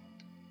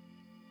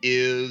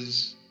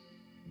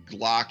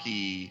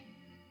Glaaki,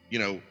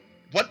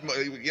 what,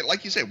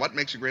 like you say, what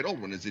makes a great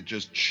old one? Is it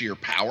just sheer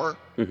power?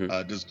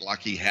 Does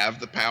Glaaki have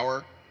the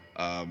power?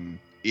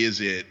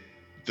 Is it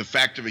the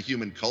fact of a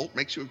human cult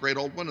makes you a great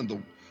old one, and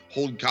the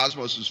whole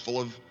cosmos is full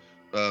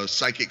of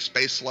psychic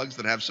space slugs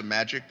that have some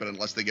magic, but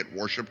unless they get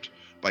worshipped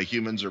by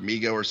humans or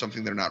Mego or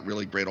something, they're not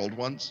really great old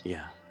ones?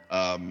 Yeah.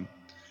 And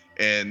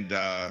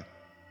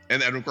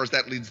then, of course,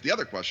 that leads to the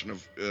other question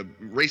of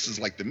races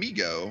like the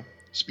Mego,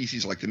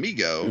 species like the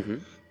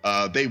Mego,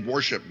 they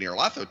worship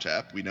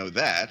Nyarlathotep, we know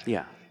that.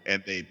 Yeah.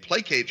 And they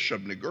placate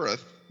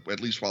Shub-Niggurath, at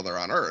least while they're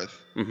on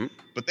Earth.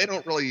 But they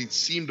don't really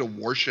seem to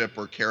worship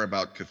or care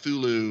about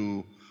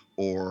Cthulhu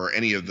or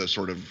any of the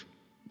sort of,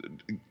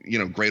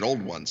 great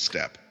old one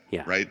step.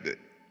 Yeah. Right?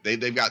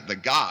 They've got the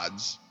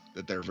gods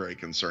that they're very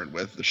concerned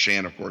with. The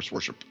Shan, of course,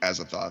 worship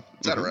Azathoth,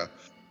 etc.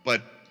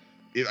 But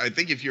I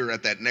think if you're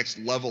at that next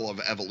level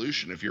of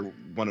evolution, if you're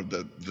one of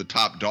the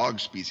top dog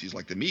species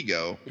like the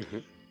Mego,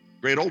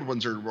 great old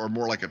ones are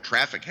more like a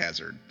traffic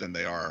hazard than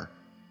they are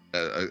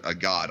a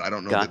god. I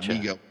don't know that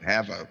Mego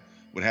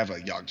would have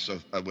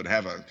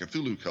a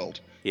Cthulhu cult,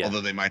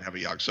 although they might have a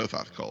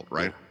Yog-Sothoth cult,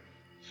 right? Yeah.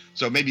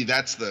 So maybe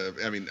that's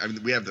I mean,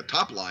 we have the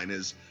top line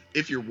is,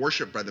 if you're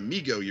worshipped by the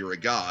Mego, you're a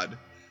god.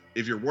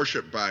 If you're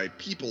worshipped by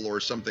people or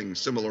something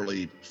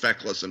similarly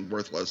feckless and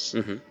worthless,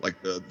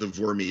 like the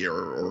Vormi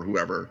or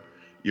whoever,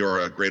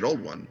 you're a great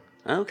old one.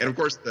 Okay. And of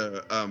course,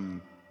 the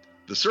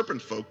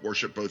serpent folk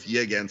worship both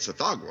Yig and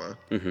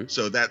Tsathoggua,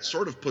 so that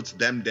sort of puts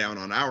them down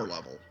on our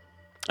level.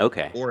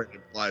 Okay. Or it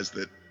implies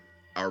that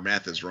our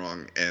math is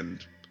wrong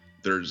and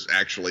there's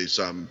actually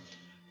some,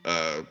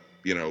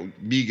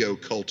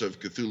 Mego cult of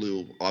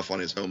Cthulhu off on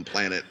his home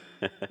planet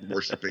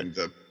worshiping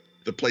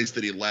the place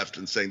that he left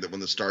and saying that when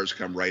the stars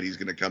come right, he's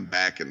going to come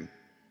back and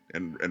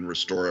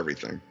restore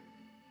everything.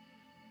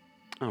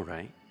 All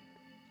right.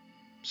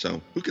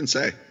 So who can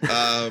say?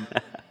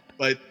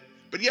 But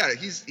yeah,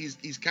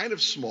 he's kind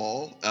of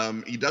small.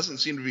 He doesn't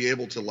seem to be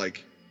able to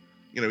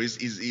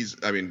he's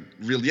I mean,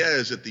 R'lyeh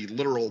is at the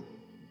literal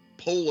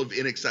pole of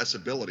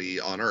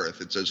inaccessibility on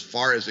Earth. It's as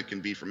far as it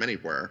can be from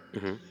anywhere.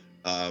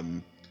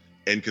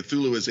 And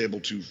Cthulhu is able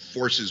to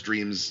force his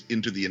dreams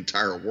into the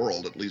entire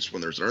world, at least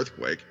when there's an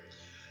earthquake.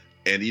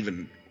 And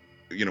even,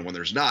 when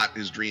there's not,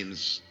 his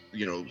dreams,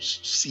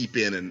 seep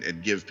in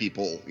and give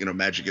people,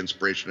 magic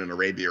inspiration in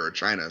Arabia or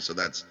China. So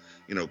that's,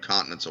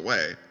 continents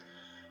away.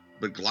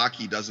 But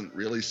Glaaki doesn't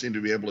really seem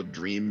to be able to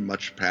dream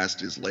much past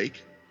his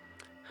lake.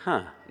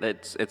 Huh.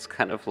 It's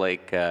kind of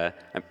like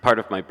part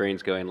of my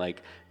brain's going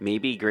like,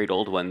 maybe great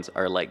old ones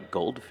are like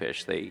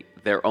goldfish.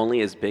 They're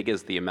only as big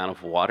as the amount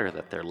of water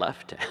that they're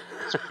left in.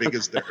 As big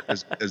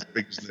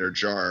as their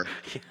jar.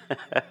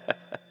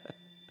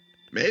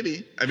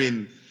 Maybe. I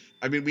mean,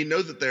 we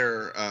know that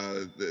they're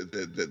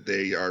that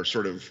they are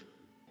sort of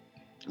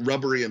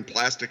rubbery and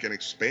plastic and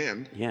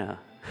expand. Yeah.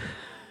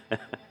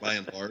 By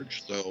and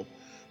large, so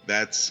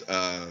that's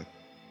a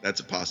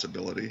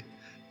possibility.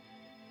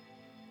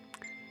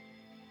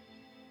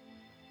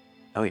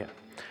 Oh yeah.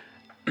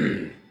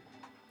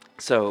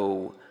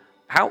 So,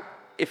 how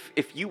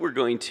if you were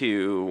going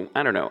to,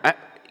 I don't know,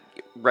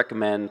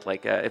 recommend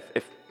like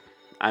if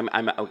I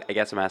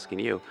guess I'm asking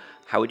you,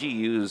 how would you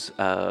use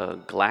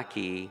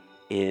Glaaki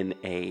in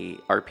a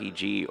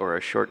RPG or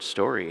a short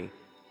story?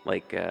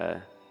 Like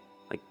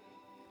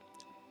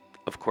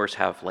of course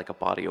have like a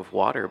body of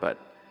water, but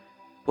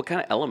what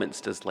kind of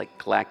elements does like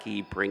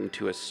Glaaki bring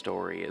to a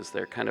story? Is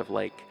there kind of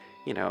like,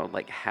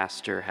 like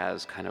Hastur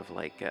has kind of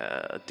like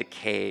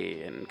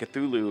decay and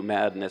Cthulhu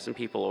madness, and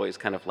people always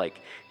kind of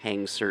like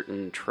hang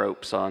certain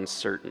tropes on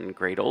certain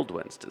great old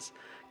ones. Does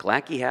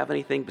Glaaki have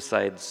anything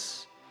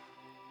besides,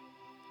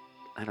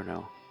 I don't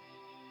know,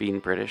 being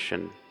British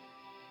and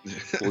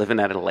Living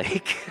at a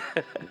lake.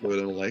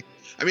 Living in a lake.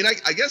 I mean,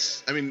 I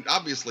guess,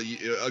 obviously,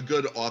 a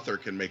good author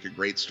can make a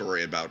great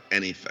story about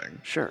anything.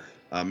 Sure.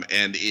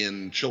 And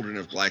in Children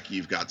of Glaaki,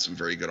 you've got some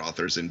very good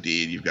authors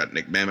indeed. You've got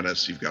Nick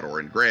Mamonis, you've got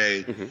Oren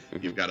Gray,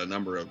 you've got a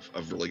number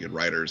of really good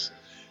writers.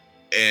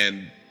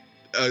 And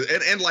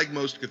like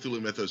most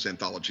Cthulhu Mythos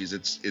anthologies,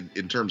 it's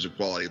in terms of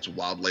quality, it's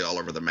wildly all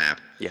over the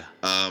map. Yeah.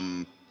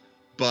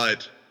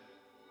 But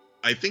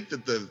I think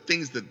that the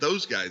things that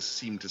those guys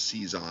seem to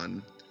seize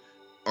on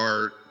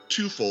are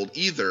twofold.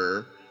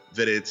 Either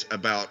that it's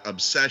about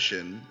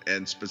obsession,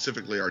 and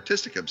specifically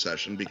artistic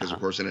obsession, because of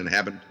course in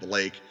Inhabitant of the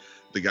Lake,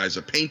 the guy's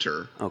a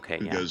painter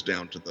who goes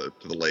down to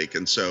the lake,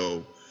 and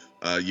so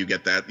you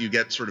get that. You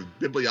get sort of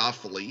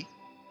bibliophily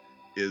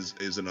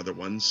is another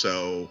one.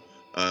 So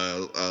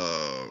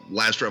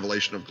Last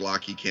Revelation of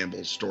Glaaki,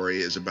 Campbell's story,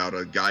 is about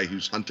a guy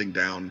who's hunting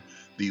down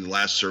the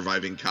last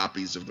surviving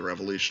copies of the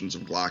Revelations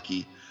of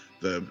Glaaki,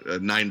 the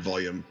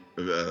 9-volume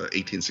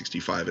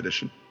 1865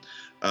 edition,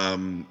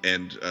 and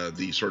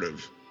the sort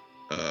of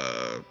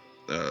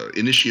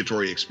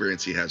initiatory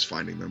experience he has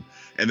finding them.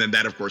 And then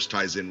that, of course,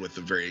 ties in with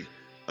the very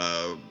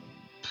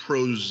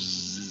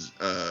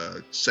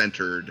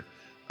prose-centered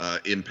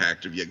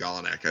impact of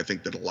Yagalanek. I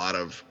think that a lot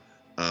of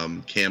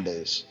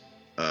Campbell's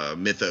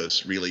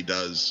mythos really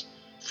does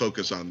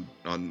focus on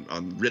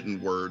written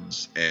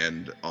words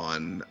and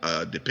on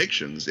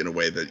depictions in a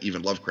way that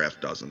even Lovecraft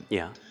doesn't.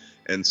 Yeah.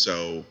 And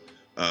so,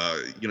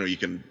 you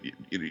can,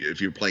 if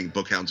you're playing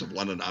Bookhounds of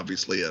London,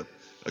 obviously a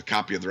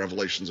copy of the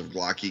Revelations of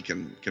Glaaki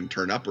can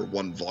turn up, or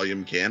one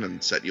volume can,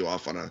 and set you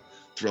off on a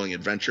thrilling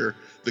adventure.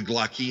 The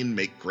Glaakeen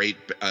make great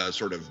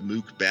sort of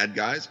mook bad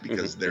guys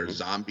because they're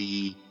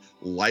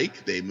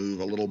zombie-like. They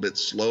move a little bit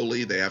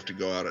slowly. They have to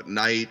go out at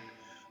night,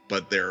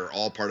 but they're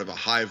all part of a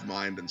hive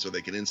mind, and so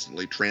they can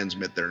instantly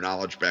transmit their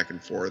knowledge back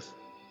and forth.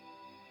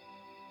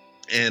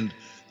 And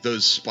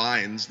those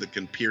spines that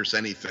can pierce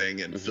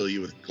anything and fill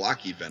you with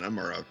Glaaki venom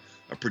are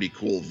a pretty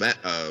cool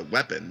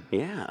weapon.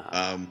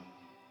 Yeah.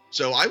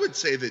 So I would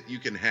say that you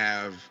can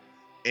have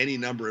any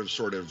number of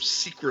sort of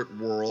secret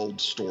world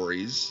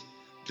stories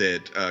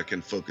that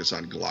can focus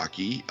on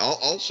Glaaki.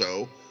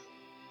 Also,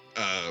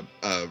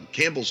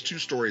 Campbell's 2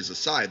 stories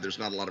aside, there's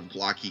not a lot of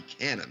Glaaki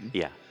canon.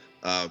 Yeah.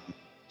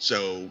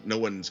 So no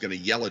one's going to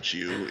yell at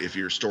you if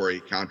your story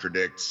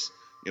contradicts,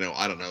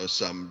 I don't know,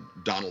 some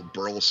Donald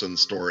Burleson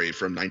story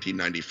from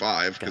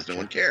 1995, because no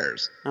one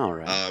cares. All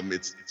right.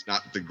 It's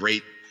not the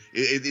great.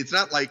 It's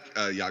not like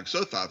Yog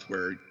Sothoth,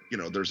 where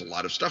there's a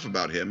lot of stuff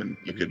about him, and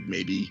you could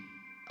maybe,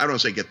 I don't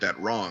want to say get that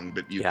wrong,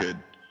 but you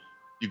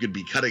could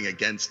be cutting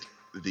against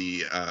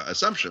the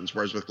assumptions.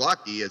 Whereas with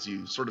Glaaki, as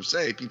you sort of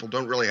say, people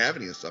don't really have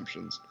any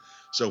assumptions.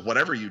 So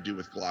whatever you do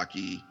with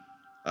Glaaki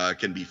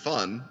can be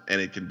fun,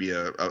 and it can be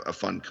a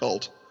fun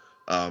cult.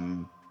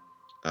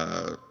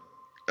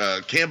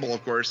 Campbell,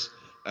 of course,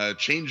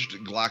 changed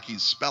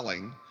Glaaki's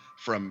spelling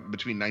from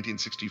between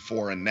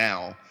 1964 and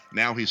now.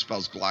 Now he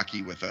spells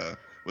Glaaki with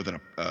an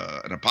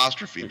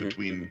apostrophe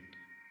between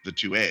the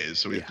 2 A's.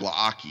 So he's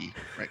Glaaki,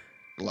 right?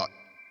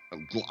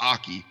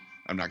 Glaaki.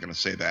 I'm not going to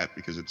say that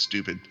because it's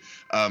stupid.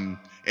 And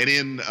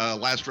in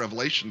Last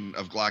Revelation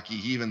of Glaaki,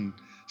 he even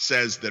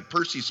says that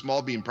Percy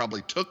Smallbeam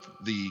probably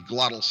took the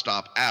glottal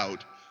stop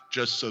out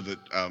just so that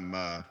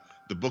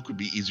the book would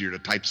be easier to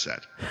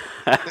typeset.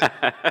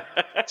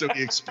 So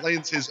he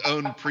explains his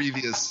own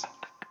previous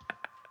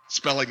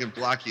spelling of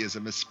Glaaki as a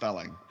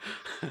misspelling.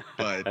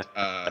 But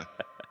I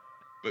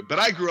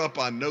grew up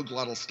on no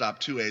glottal stop,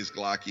 2 A's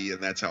Glaaki,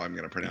 and that's how I'm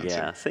going to pronounce it.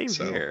 Yeah, same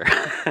here.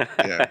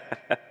 Yeah.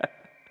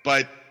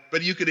 But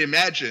you could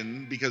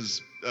imagine,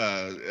 because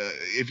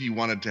if you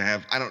wanted to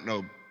have, I don't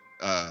know,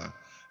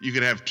 you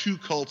could have 2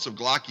 cults of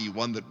Glaaki,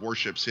 one that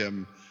worships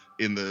him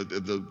in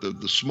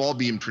the small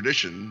beam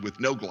tradition with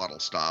no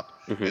glottal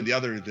stop, and the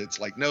other that's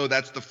like, no,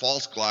 that's the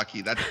false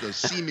Glaaki, that's the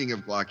seeming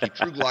of Glaaki.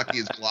 True Glaaki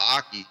is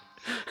Glaaki,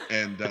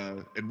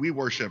 and we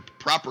worship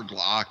proper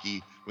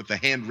Glaaki with the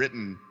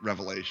handwritten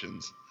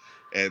revelations,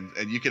 and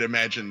you can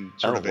imagine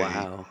sort of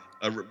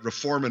a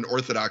Reform and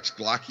Orthodox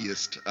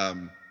Glaakiist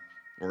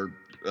or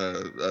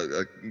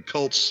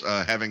cults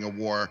having a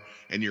war,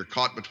 and you're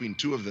caught between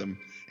 2 of them,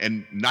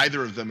 and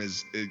neither of them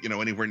is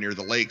anywhere near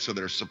the lake, so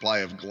their supply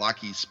of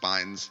Glaaki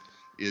spines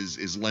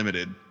is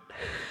limited.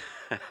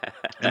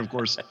 And of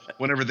course,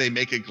 whenever they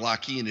make a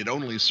Glaakeen, it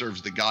only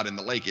serves the god in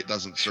the lake. It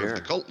doesn't serve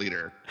the cult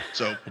leader.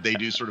 So they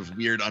do sort of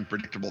weird,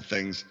 unpredictable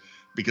things,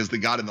 because the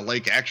god in the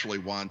lake actually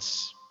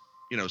wants,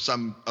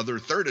 some other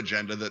third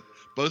agenda that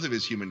both of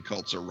his human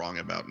cults are wrong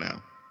about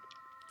now.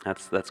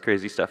 That's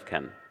crazy stuff,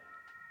 Ken.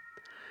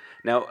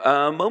 Now,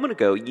 a moment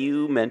ago,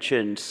 you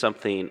mentioned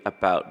something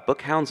about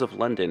Bookhounds of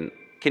London.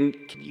 Can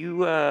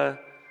you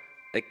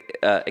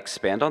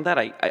expand on that?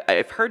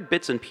 I've heard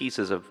bits and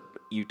pieces of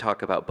you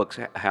talk about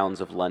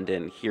Bookhounds of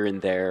London here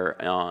and there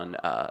on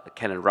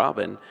Ken and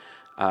Robin,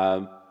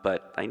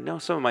 but I know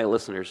some of my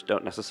listeners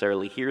don't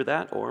necessarily hear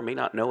that or may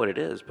not know what it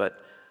is. But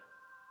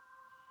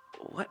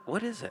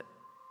what is it?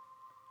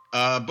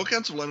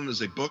 Bookhounds of London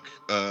is a book,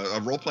 a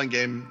role-playing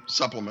game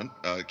supplement,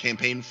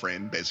 campaign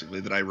frame, basically,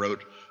 that I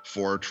wrote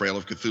for Trail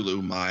of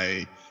Cthulhu,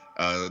 my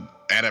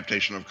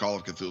adaptation of Call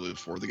of Cthulhu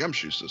for the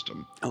Gumshoe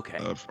system. Okay.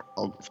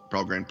 For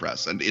Pelgrane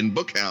Press. And in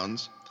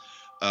Bookhounds,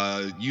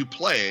 you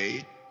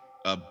play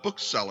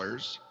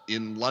booksellers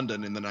in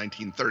London in the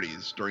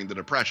 1930s during the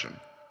Depression.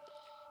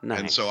 Nice.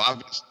 And so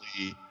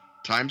obviously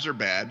times are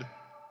bad.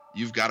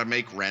 You've got to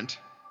make rent.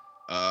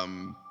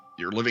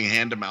 You're living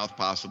hand to mouth,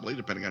 possibly,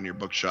 depending on your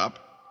bookshop.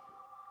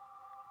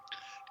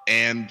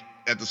 And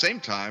at the same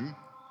time,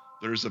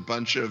 there's a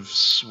bunch of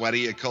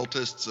sweaty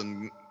occultists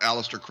and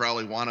Aleister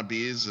Crowley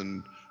wannabes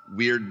and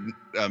weird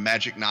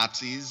magic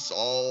Nazis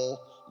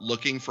all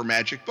looking for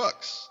magic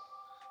books.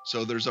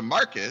 So there's a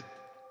market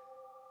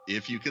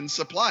if you can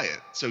supply it.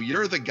 So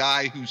you're the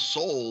guy who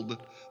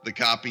sold the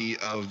copy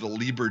of the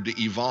Liber de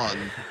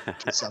Yvonne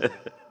to someone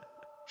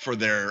for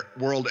their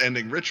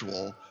world-ending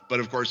ritual. But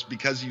of course,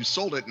 because you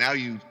sold it, now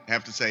you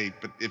have to say,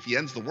 but if he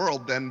ends the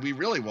world, then we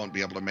really won't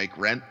be able to make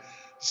rent.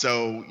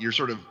 So you're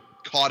sort of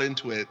caught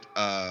into it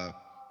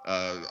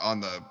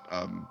on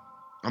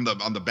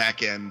the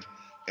back end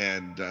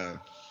and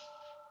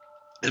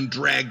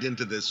dragged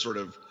into this sort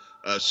of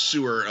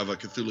sewer of a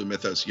Cthulhu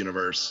Mythos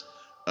universe,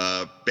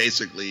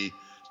 basically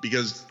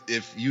because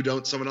if you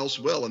don't, someone else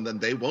will, and then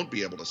they won't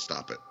be able to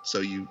stop it. So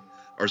you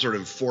are sort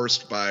of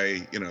forced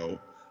by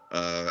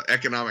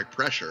economic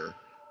pressure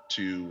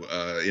to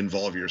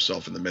involve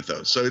yourself in the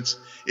mythos. So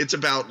it's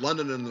about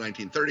London in the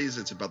 1930s.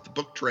 It's about the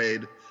book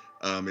trade.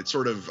 It's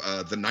sort of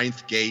the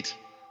Ninth Gate,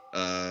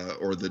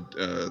 or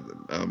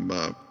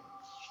the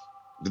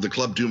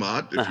Club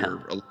Dumas, if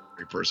you're a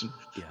literary person.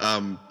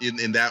 Yeah.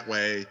 In that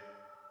way,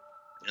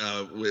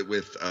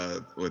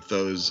 with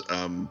those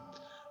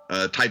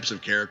types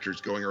of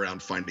characters going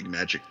around finding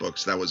magic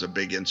books, that was a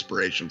big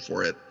inspiration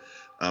for it.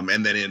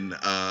 And then in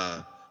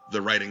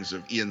the writings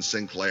of Ian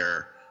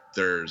Sinclair,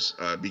 there's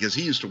because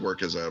he used to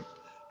work as a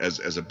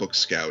book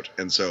scout,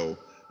 and so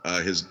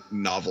his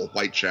novel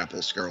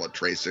Whitechapel: Scarlet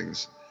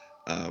Tracings,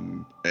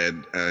 and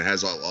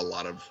has a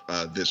lot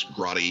of this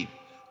grotty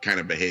kind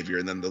of behavior.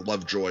 And then the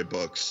Lovejoy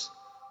books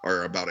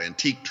are about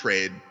antique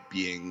trade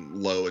being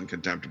low and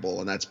contemptible,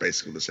 and that's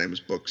basically the same as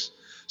books.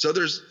 So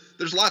there's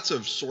lots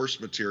of source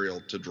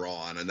material to draw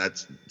on, and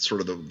that's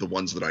sort of the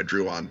ones that I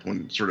drew on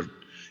when sort of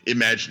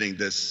imagining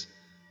this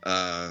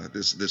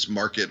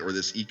market or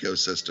this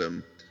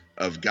ecosystem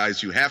of guys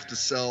who have to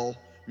sell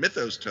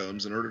mythos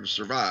tomes in order to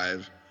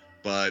survive,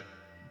 but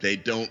they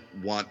don't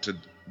want to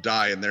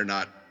die, and they're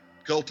not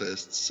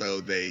cultists,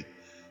 so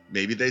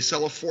maybe they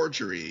sell a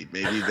forgery,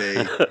 maybe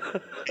they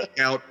take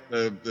out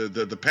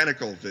the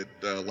pentacle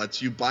that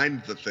lets you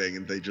bind the thing,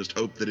 and they just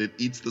hope that it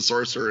eats the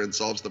sorcerer and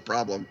solves the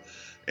problem.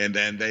 And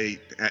then they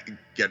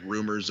get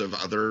rumors of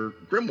other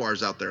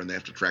grimoires out there, and they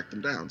have to track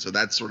them down. So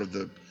that's sort of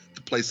the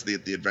place the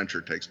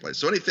adventure takes place.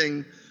 So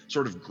anything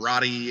sort of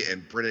grotty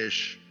and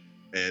British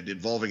and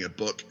involving a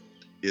book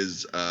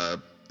is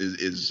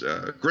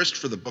grist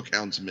for the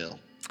Bookhound's mill.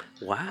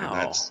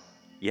 Wow.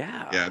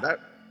 Yeah. That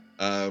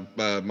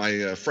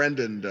my friend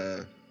and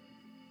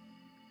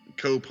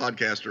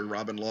co-podcaster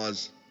Robin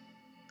Laws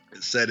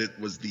said it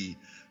was the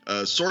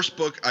source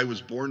book I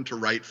was born to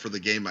write for the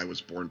game I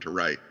was born to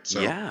write. So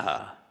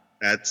yeah,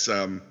 that's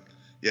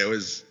it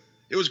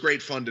was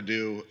great fun to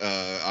do.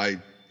 I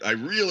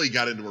really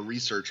got into a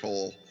research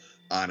hole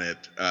on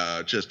it,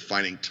 just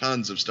finding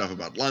tons of stuff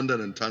about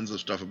London and tons of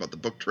stuff about the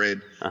book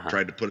trade.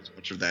 Tried to put as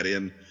much of that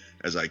in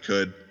as I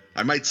could.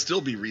 I might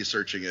still be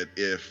researching it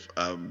if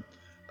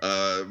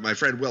my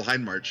friend Will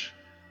Hindmarch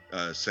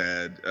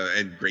said,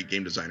 and great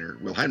game designer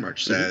Will Hindmarch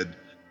said,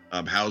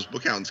 how's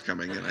Bookhounds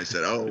coming? And I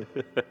said,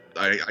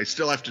 I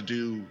still have to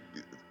do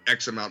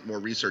X amount more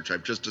research.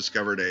 I've just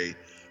discovered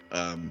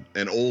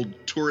an old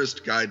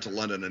tourist guide to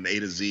London, an A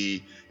to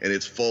Z, and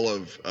it's full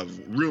of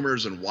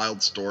rumors and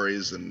wild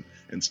stories and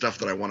stuff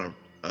that I want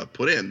to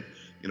put in,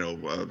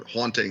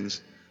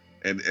 hauntings.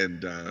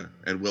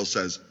 And Will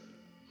says,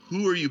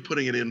 who are you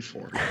putting it in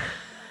for?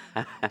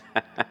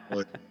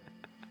 Well,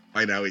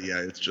 I know,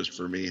 yeah, it's just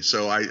for me.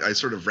 So I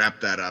sort of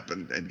wrapped that up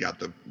and got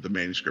the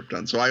manuscript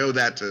done. So I owe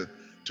that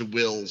to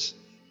Will's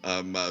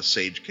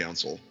sage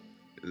counsel.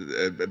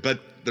 But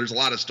there's a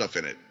lot of stuff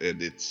in it,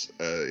 and it's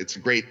a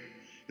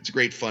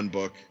great fun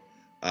book.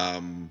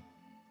 And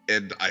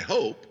I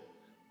hope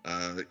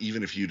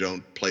even if you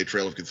don't play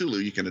Trail of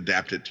Cthulhu, you can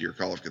adapt it to your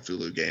Call of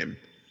Cthulhu game,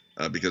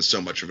 because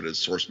so much of it is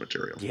source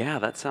material. Yeah,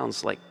 that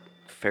sounds like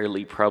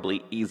fairly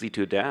probably easy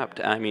to adapt.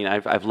 I mean,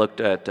 I've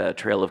looked at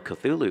Trail of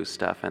Cthulhu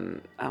stuff,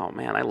 and oh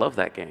man, I love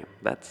that game.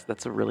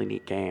 That's a really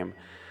neat game.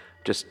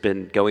 Just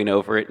been going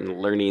over it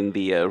and learning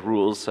the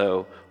rules,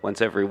 so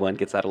once everyone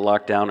gets out of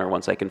lockdown, or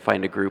once I can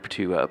find a group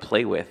to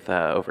play with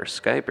over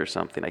Skype or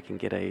something, I can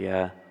get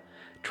a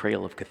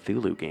Trail of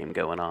Cthulhu game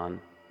going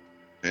on.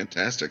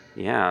 Fantastic.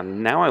 Yeah,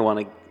 now I want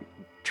to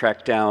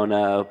track down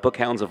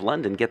Bookhounds of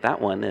London, get that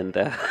one, and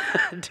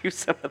do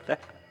some of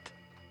that.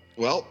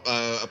 Well,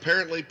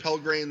 apparently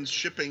Pelgrane's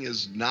shipping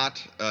is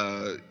not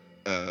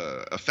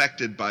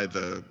affected by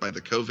the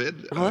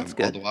COVID. Oh, that's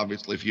good. Although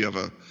obviously, if you have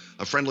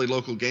a friendly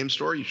local game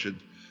store, you should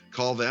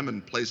call them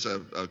and place a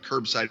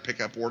curbside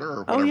pickup order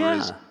or Oh, whatever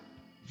yeah. is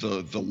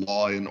the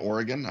law in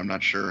Oregon. I'm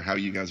not sure how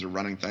you guys are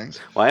running things.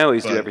 Well, I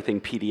always do but- everything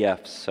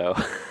PDFs, so.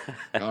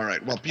 All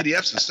right. Well,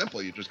 PDFs is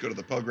simple. You just go to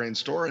the Pelgrane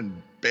store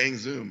and bang,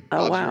 zoom. Oh,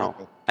 Bob's your wow.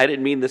 uncle. I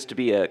didn't mean this to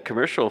be a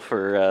commercial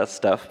for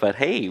stuff, but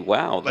hey,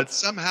 wow. But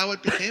somehow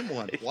it became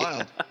one.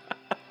 Wild.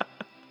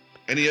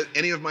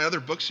 Any of my other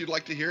books you'd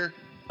like to hear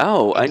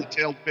Oh, a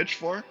detailed pitch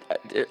for?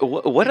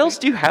 What else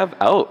do you have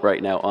out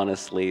right now,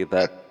 honestly,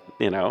 that,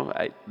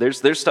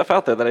 there's stuff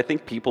out there that I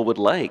think people would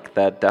like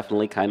that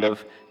definitely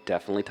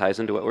definitely ties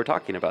into what we're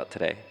talking about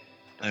today.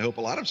 I hope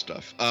a lot of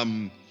stuff.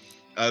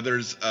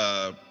 There's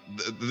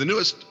the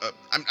newest.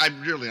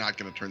 I'm really not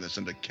going to turn this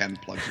into Ken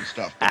plugs and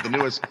stuff, but the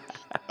newest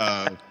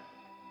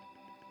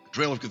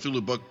Trail of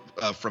Cthulhu book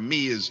from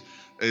me is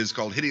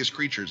called Hideous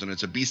Creatures, and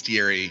it's a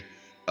bestiary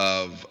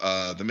of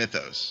the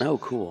mythos. Oh,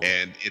 cool.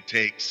 And it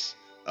takes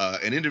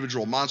an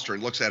individual monster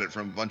and looks at it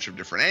from a bunch of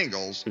different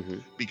angles,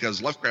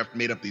 because Lovecraft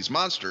made up these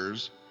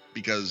monsters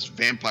because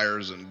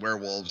vampires and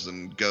werewolves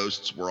and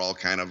ghosts were all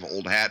kind of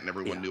old hat and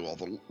everyone knew all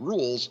the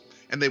rules,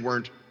 and they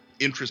weren't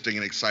interesting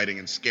and exciting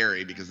and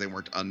scary because they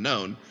weren't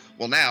unknown.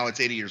 Well, now it's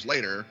 80 years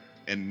later,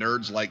 and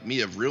nerds like me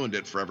have ruined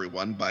it for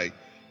everyone by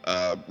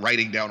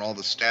writing down all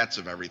the stats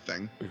of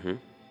everything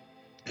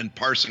and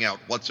parsing out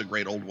what's a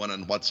great old one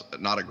and what's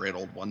not a great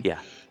old one. Yeah.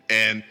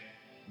 And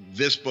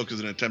this book is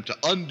an attempt to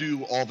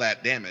undo all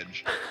that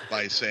damage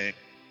by saying,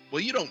 well,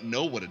 you don't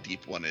know what a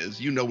deep one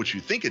is. You know what you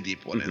think a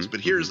deep one is,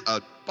 but here's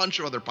a bunch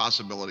of other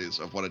possibilities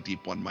of what a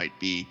deep one might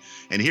be.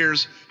 And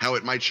here's how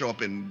it might show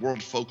up in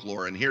world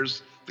folklore. And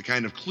here's the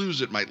kind of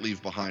clues it might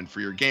leave behind for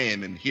your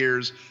game. And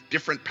here's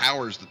different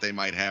powers that they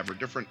might have, or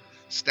different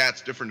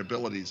stats, different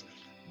abilities.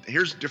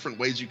 Here's different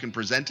ways you can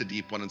present a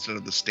deep one instead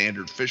of the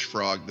standard fish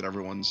frog that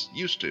everyone's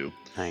used to.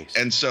 Nice.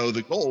 And so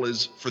the goal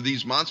is for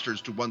these monsters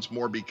to once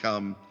more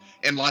become,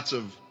 and lots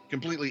of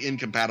completely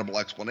incompatible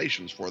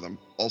explanations for them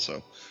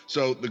also.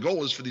 So the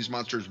goal is for these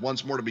monsters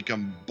once more to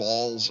become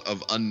balls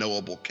of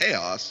unknowable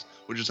chaos,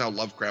 which is how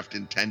Lovecraft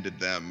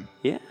intended them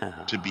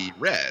to be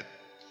read.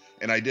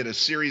 And I did a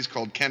series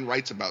called Ken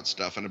Writes About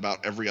Stuff, and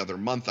about every other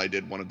month I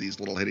did one of these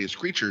little Hideous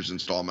Creatures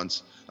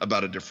installments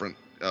about a different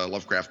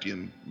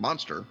Lovecraftian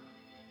monster,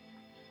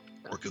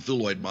 or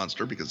Cthulhuid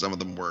monster, because some of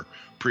them were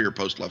pre or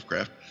post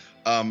Lovecraft.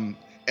 And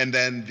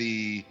then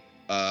the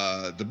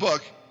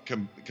book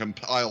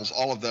compiles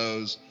all of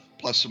those,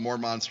 plus some more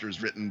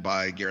monsters written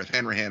by Gareth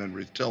Hanrahan and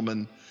Ruth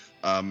Tillman,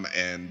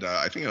 and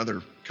I think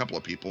another couple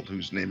of people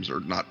whose names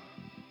are not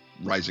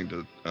rising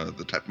to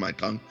the tip of my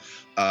tongue,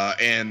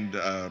 and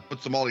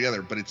puts them all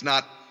together. But it's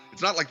not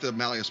like the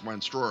Malleus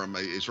Monstrorum,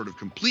 a sort of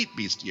complete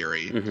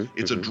bestiary.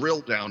 It's a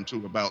drill down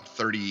to about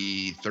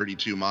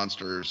 32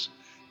 monsters,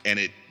 and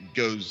it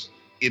goes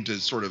into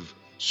sort of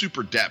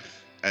super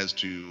depth as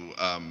to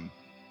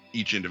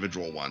each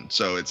individual one.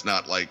 So it's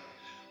not like,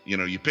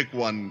 you pick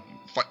one,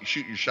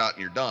 shoot your shot,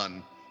 and you're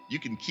done. You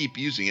can keep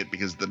using it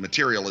because the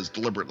material is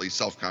deliberately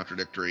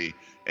self-contradictory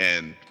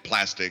and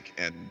plastic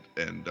and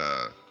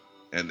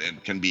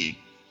can be,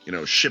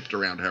 shipped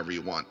around however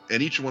you want.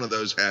 And each one of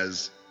those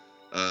has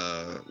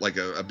like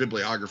a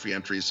bibliography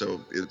entry,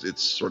 so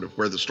it's sort of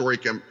where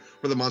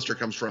the monster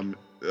comes from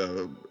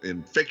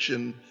in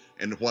fiction,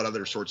 and what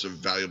other sorts of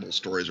valuable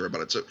stories are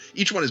about it. So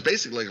each one is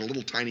basically like a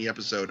little tiny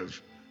episode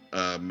of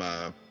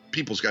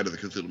People's Guide to the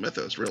Cthulhu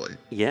Mythos, really.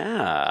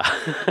 Yeah.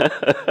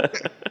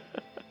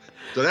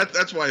 So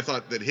that's why I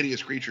thought that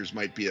Hideous Creatures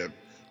might be a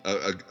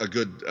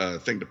good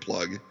thing to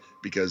plug,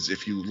 because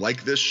if you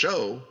like this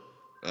show,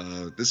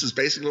 this is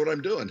basically what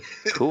I'm doing.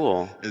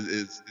 Cool.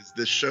 is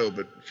this show,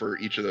 but for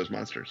each of those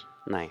monsters.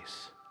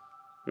 Nice.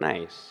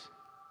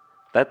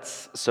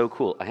 That's so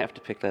cool. I have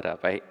to pick that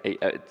up. I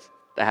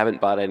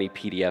haven't bought any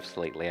PDFs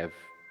lately.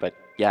 But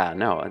yeah,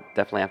 no, I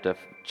definitely have to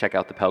check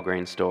out the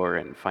Pelgrane store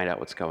and find out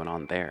what's going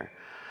on there.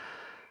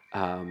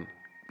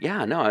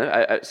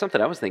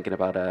 Something I was thinking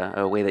about,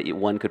 a way that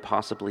one could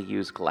possibly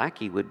use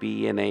Glaaki would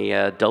be in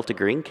a Delta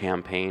Green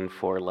campaign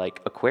for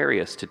like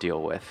Aquarius to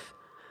deal with.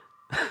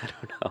 I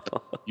don't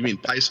know. You mean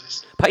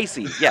Pisces?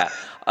 Pisces, yeah.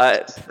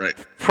 Right.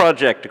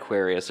 Project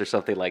Aquarius or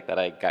something like that.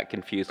 I got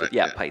confused with.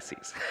 Yeah,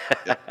 Pisces.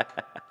 Yeah.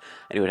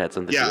 I knew it had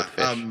something to do with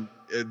fish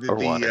or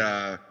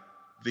water.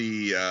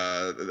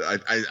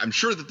 I'm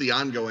sure that the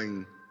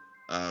ongoing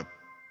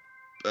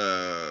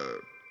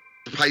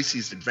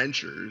Pisces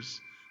adventures,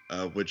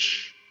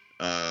 which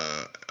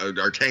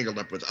are tangled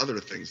up with other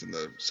things in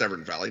the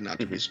Severn Valley, not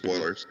to be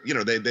spoilers,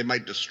 they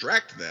might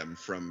distract them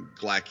from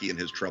Glaaki and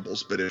his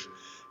troubles. But if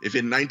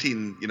in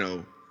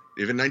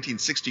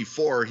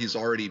 1964 he's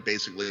already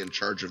basically in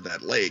charge of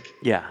that lake,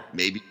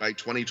 maybe by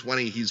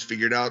 2020 he's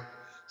figured out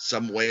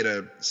some way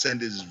to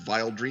send his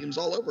vile dreams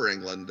all over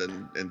England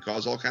and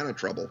cause all kind of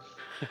trouble.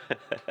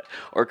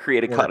 Or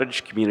create a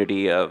cottage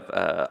community of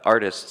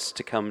artists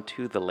to come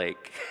to the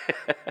lake.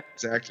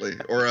 Exactly.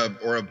 Or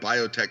a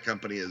biotech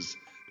company has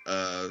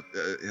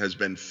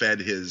been fed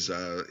his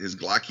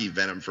Glaaki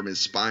venom from his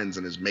spines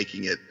and is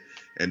making it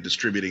and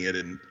distributing it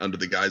under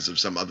the guise of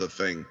some other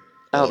thing.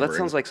 Oh, that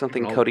sounds like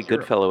something Cody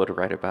Goodfellow would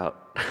write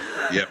about.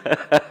 Yep.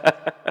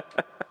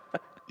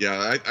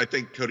 Yeah, I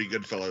think Cody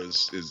Goodfellow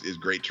is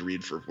great to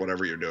read for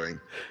whatever you're doing.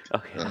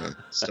 Okay.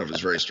 Stuff is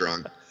very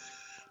strong.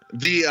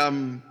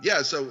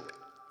 So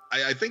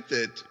I think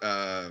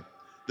that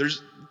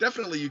there's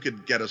definitely, you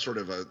could get a sort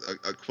of a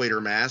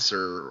Quatermass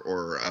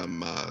or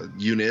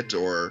unit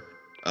or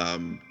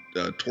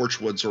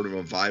Torchwood sort of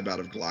a vibe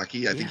out of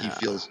Glocky. I think he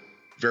feels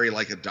very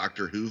like a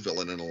Doctor Who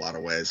villain in a lot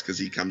of ways, because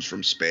he comes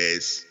from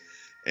space,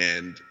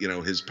 and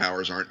his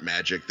powers aren't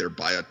magic; they're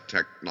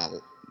biotech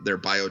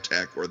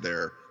or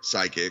they're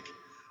psychic.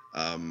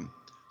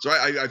 So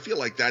I feel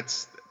like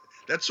that's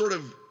sort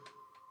of,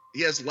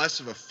 he has less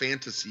of a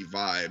fantasy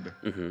vibe,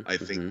 I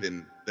think,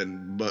 than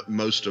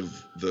most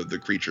of the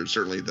creatures,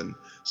 certainly than,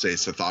 say,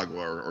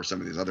 Tsathoggua or some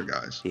of these other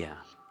guys.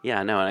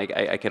 Yeah, no, and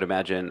I could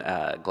imagine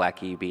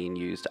Glaaki being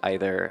used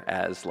either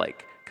as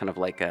kind of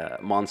like a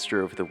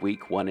monster of the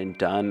week, one and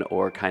done,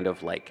 or kind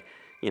of like,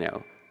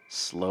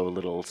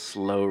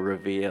 slow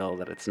reveal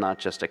that it's not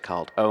just a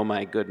cult. Oh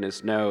my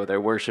goodness, no,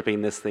 they're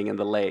worshiping this thing in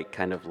the lake,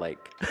 kind of like.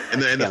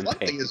 And the fun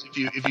thing is,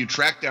 if you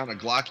track down a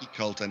Glocky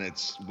cult and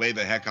it's way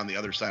the heck on the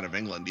other side of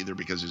England, either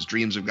because his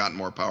dreams have gotten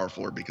more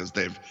powerful or because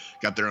they've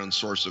got their own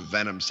source of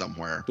venom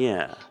somewhere.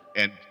 Yeah.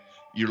 And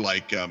you're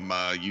like,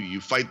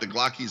 you fight the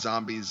Glocky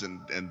zombies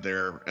and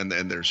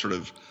their sort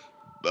of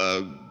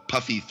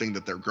puffy thing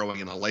that they're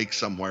growing in a lake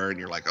somewhere, and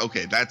you're like,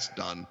 okay, that's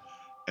done.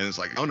 And it's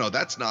like, oh no,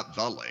 that's not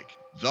the lake.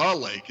 The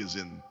lake is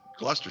in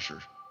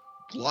Gloucestershire.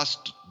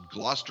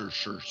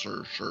 Gloucestershire.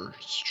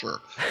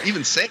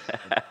 Even saying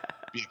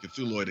be a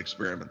Cthulhuoid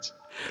experience.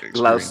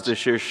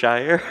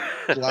 Gloucestershire.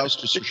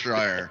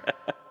 Gloucestershire.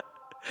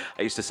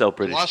 I used to sell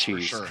British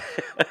cheese.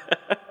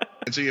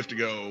 And so you have to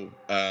go,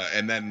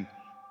 and then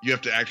you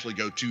have to actually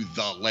go to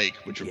the lake,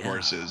 which of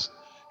course is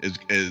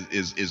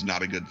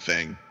not a good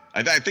thing.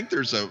 I think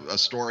there's a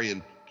story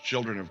in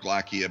Children of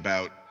Glocky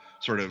about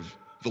sort of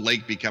the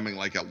lake becoming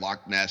like a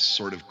Loch Ness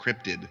sort of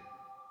cryptid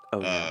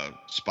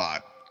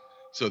spot,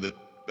 so that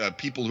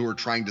people who are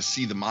trying to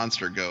see the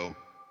monster go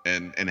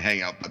and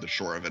hang out by the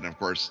shore of it. And of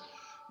course,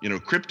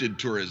 cryptid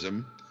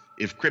tourism,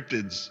 if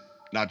cryptids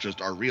not just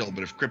are real,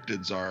 but if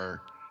cryptids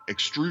are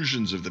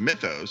extrusions of the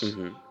mythos,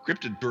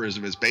 cryptid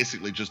tourism is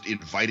basically just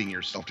inviting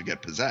yourself to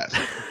get possessed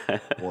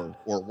or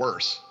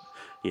worse.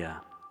 Yeah.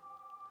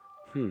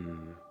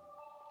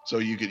 So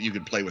you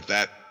could play with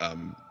that.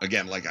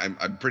 Again, like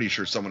I'm pretty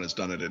sure someone has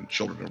done it in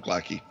Children of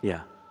Glocky.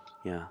 Yeah.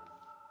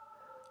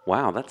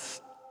 Wow,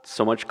 that's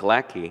so much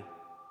Glaaki.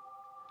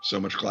 So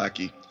much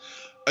Glaaki.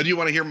 Do you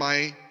want to hear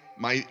my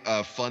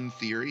fun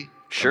theory?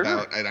 Sure.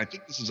 And I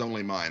think this is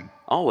only mine.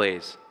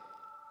 Always.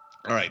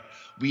 All right.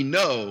 We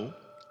know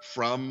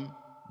from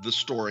the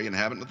story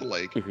Inhabitant of the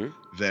Lake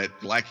that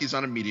Glacky's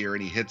on a meteor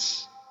and he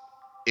hits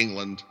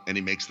England and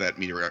he makes that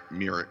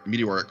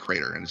meteoric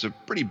crater. And it's a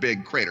pretty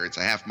big crater. It's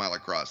a half mile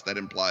across. That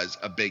implies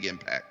a big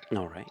impact.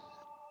 All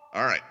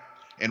right.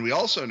 And we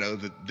also know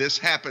that this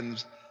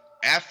happens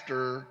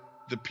after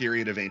the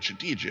period of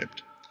ancient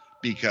Egypt,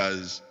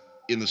 because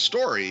in the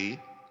story,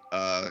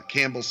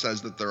 Campbell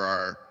says that there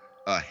are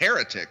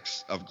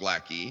heretics of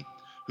Glaaki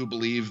who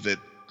believe that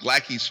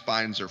Glacky's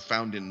spines are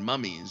found in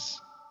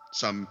mummies,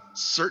 some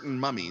certain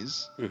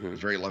mummies,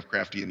 very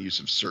Lovecraftian use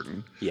of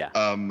certain,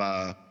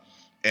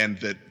 and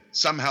that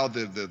somehow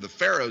the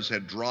pharaohs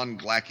had drawn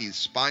Glacky's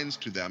spines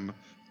to them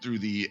through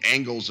the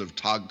angles of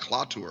Tog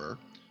Klatur,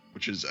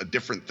 which is a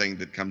different thing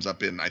that comes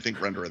up in, I think,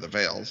 Render of the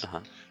Veils.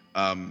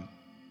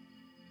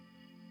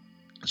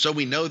 So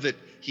we know that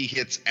he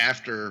hits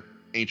after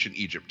ancient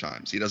Egypt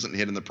times. He doesn't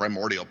hit in the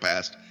primordial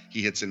past.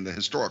 He hits in the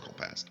historical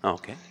past.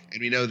 Okay. And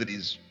we know that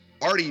he's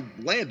already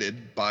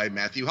landed by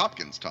Matthew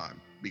Hopkins'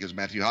 time, because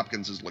Matthew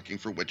Hopkins is looking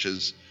for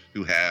witches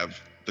who have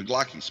the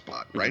Glocky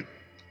spot, right?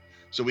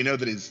 So we know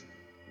that his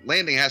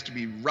landing has to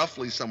be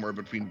roughly somewhere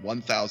between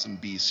 1000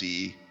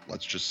 BC,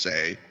 let's just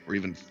say, or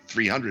even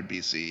 300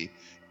 BC,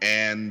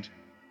 and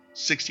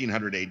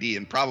 1600 AD,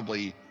 and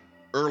probably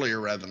earlier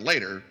rather than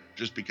later,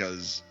 just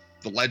because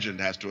the legend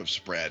has to have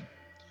spread.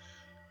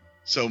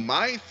 So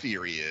my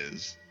theory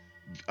is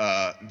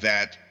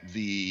that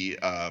the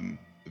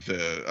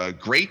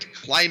great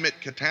climate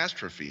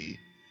catastrophe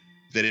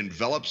that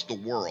envelops the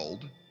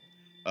world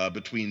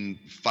between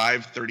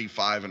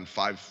 535 and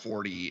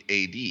 540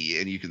 AD,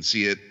 and you can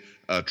see it,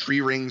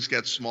 tree rings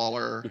get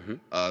smaller,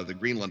 the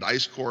Greenland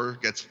ice core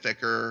gets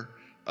thicker,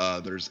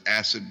 there's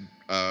acid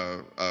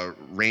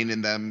rain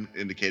in them,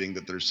 indicating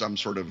that there's some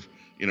sort of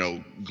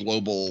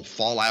global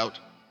fallout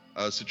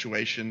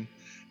situation,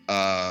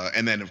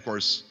 and then of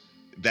course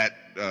that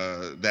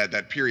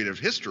period of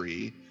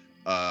history,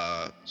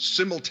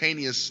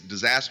 simultaneous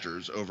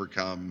disasters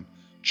overcome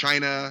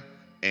China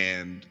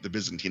and the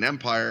Byzantine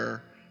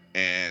Empire,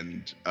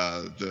 and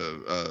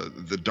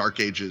the Dark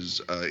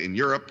Ages in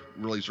Europe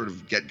really sort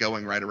of get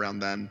going right around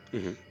then.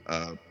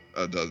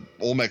 The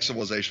Olmec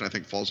civilization, I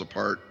think, falls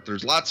apart.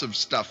 There's lots of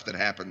stuff that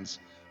happens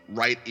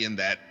right in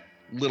that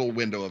little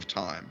window of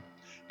time.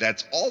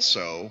 That's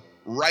also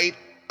right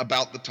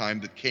about the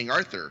time that King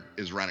Arthur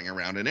is running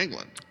around in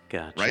England.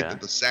 Gotcha. Right? That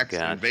the Saxon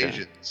Gotcha.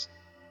 invasions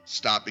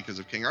stopped because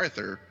of King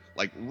Arthur,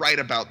 like right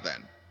about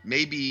then.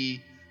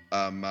 Maybe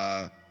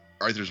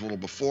Arthur's a little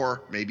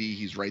before, maybe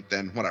he's right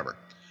then, whatever.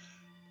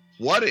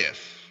 What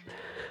if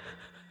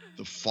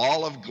the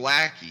fall of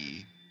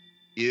Glaaki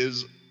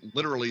is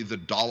literally the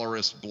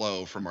dolorous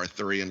blow from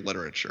Arthurian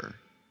literature?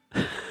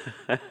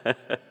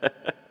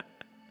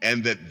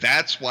 And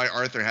that's why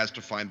Arthur has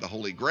to find the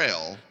Holy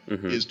Grail,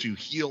 is to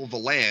heal the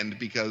land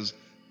because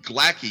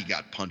Glaaki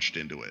got punched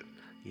into it.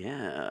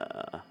 Yeah.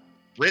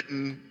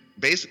 Britain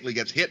basically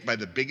gets hit by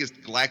the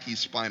biggest Glaaki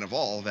spine of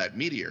all, that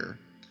meteor.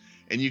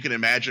 And you can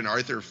imagine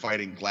Arthur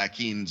fighting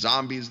Glaakine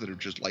zombies that have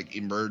just like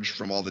emerged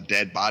from all the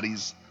dead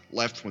bodies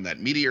left when that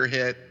meteor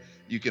hit.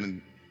 You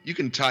can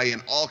tie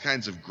in all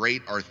kinds of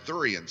great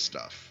Arthurian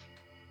stuff.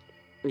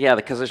 Yeah,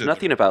 because there's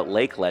nothing about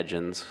lake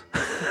legends.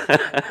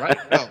 Right?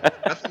 No,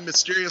 nothing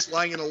mysterious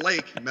lying in a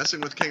lake messing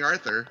with King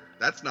Arthur.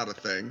 That's not a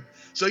thing.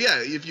 So yeah,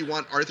 if you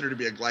want Arthur to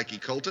be a Glaaki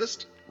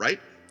cultist, right?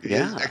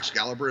 Yeah.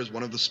 Excalibur is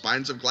one of the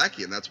spines of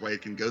Glaaki, and that's why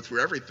it can go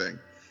through everything.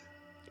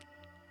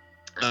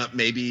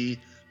 Maybe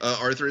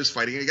Arthur is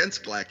fighting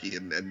against Glaaki,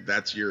 and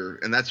that's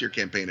your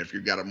campaign. If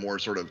you've got a more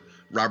sort of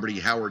Robert E.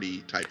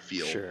 Howard-y type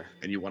feel, Sure.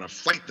 and you want to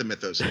fight the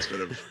mythos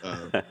instead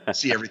of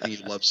see everything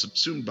you love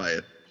subsumed by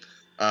it.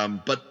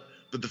 But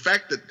the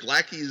fact that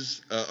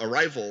Glaaki's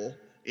arrival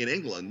in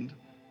England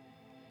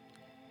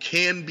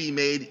can be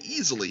made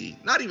easily,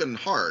 not even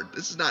hard,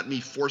 this is not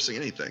me forcing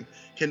anything,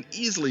 can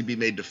easily be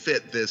made to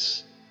fit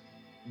this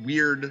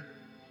weird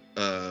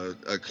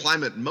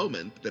climate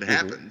moment that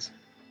happens.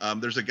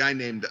 There's a guy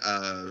named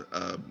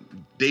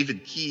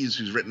David Keyes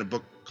who's written a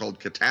book called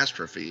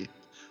Catastrophe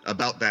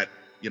about that,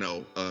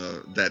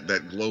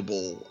 that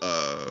global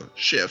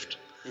shift.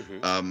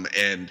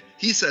 And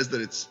he says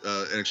that it's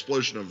an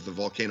explosion of the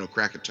volcano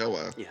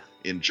Krakatoa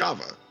in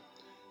Java.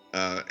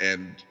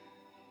 And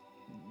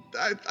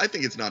I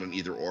think it's not an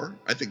either or.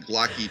 I think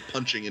Glaaki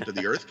punching into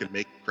the earth can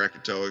make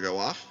Krakatoa go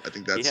off. I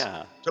think that's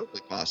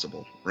totally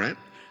possible, right?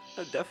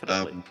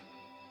 Definitely.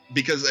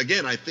 Because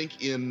again, I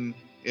think in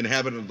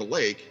Inhabitant of the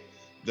Lake,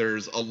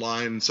 there's a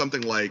line,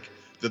 something like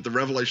that the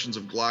revelations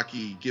of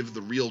Glaaki give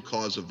the real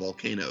cause of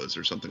volcanoes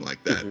or something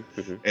like that.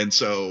 And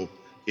so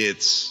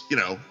it's,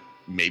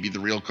 maybe the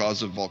real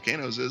cause of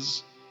volcanoes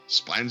is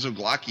spines of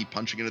Glaaki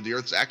punching into the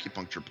earth's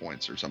acupuncture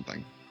points or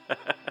something.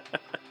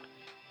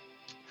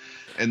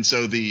 And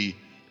so the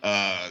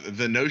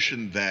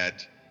notion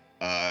that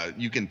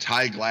you can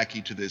tie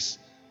Glaaki to this,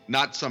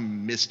 not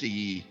some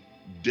misty,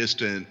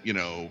 distant,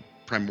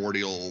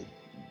 primordial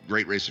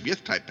great race of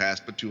Yith type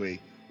past, but to a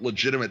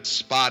legitimate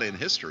spot in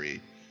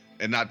history,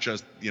 and not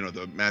just,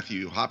 the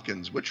Matthew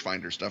Hopkins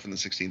Witchfinder stuff in the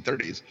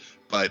 1630s,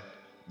 but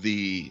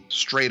the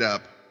straight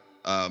up,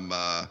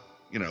 the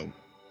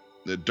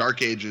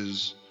Dark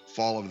Ages,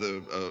 fall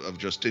of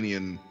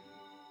Justinian,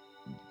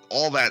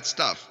 all that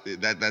stuff,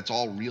 that's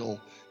all real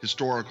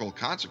historical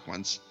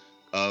consequence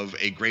of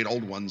a great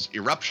old one's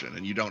eruption.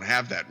 And you don't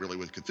have that really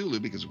with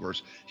Cthulhu because, of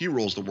course, he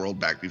rules the world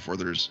back before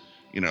there's,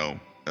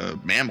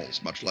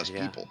 mammals, much less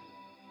people.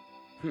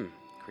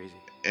 Crazy.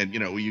 And,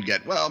 you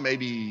get,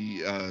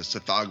 maybe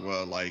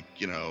Sithagwa,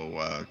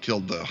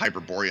 killed the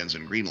Hyperboreans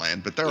in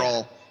Greenland, but they're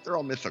all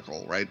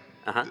mythical, right?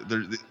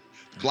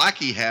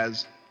 Glaaki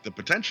has the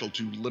potential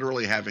to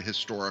literally have a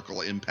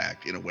historical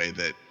impact in a way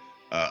that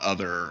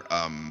other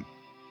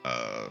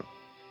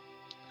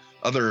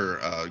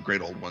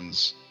great old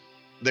ones,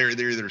 they're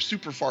either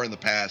super far in the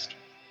past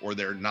or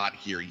they're not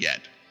here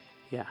yet.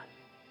 Yeah.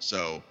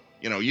 So,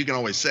 you can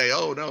always say,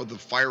 oh no, the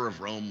fire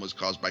of Rome was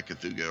caused by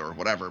Cthulhu or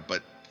whatever,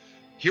 but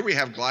here we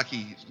have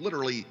Glaaki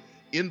literally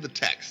in the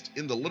text,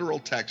 in the literal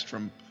text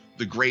from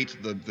the great,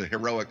 the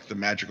heroic, the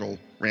magical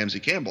Ramsey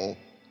Campbell.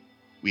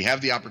 We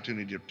have the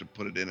opportunity to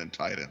put it in and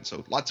tie it in.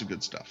 So lots of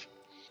good stuff.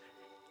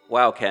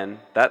 Wow, Ken,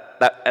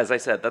 that as I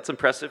said, that's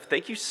impressive.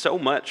 Thank you so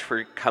much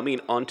for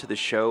coming onto the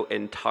show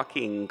and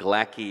talking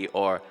Glaaki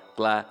or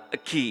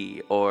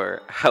Glaaki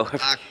or however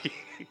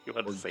you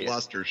want to say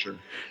Gloucestershire.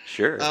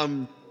 Sure.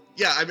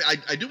 Yeah,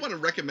 I do want to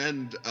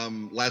recommend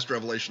Last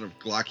Revelation of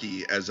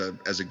Glaaki as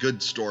a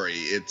good story.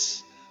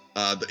 It's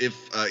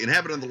if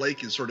Inhabitant of the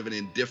Lake is sort of an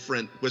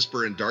indifferent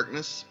Whisper in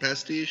Darkness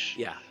pastiche.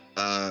 Yeah.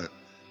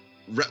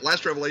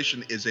 Last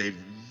Revelation is a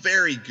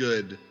very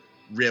good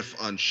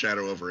riff on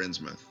Shadow over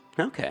Innsmouth.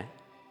 Okay.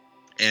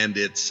 And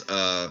it's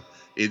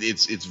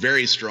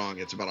very strong.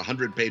 It's about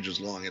 100 pages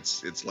long.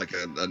 It's like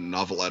a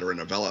novelette or a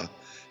novella,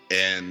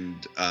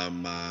 and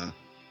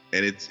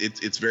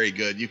it's very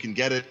good. You can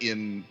get it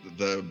in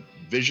the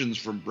Visions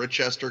from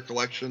Britchester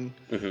collection.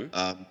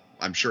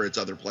 I'm sure it's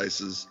other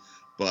places,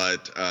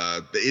 but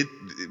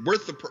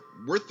worth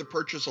the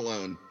purchase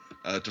alone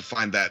to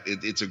find that.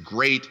 It's a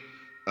great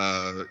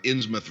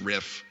Innsmouth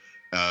riff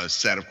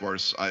set, of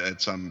course,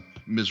 at some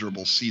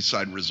miserable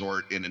seaside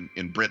resort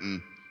in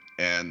Britain,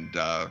 and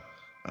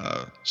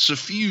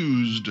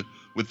suffused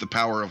with the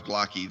power of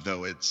Glaaki,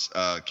 though it's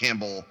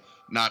Campbell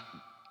not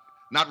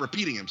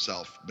repeating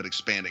himself, but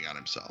expanding on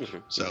himself.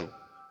 So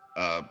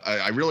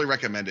I really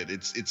recommend it.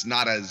 It's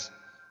not as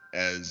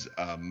as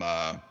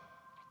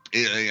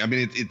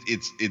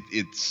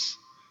it's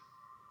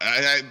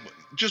I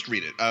just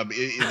read it.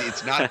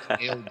 It's not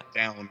nailed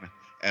down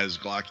as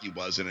Glocky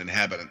was an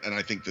inhabitant, and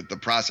I think that the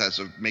process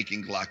of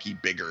making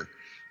Glocky bigger,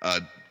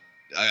 I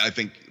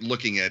think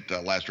looking at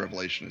Last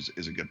Revelation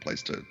is a good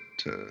place to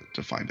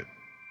find it.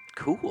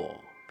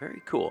 Cool.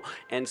 Very cool.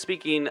 And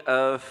speaking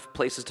of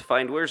places to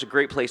find, where's a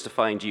great place to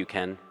find you,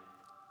 Ken?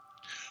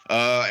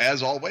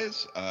 As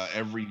always,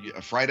 every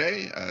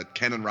Friday,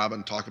 Ken and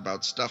Robin talk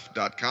about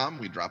stuff.com.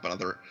 We drop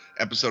another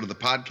episode of the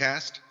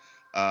podcast.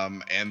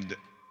 And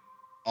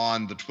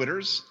on the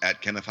Twitters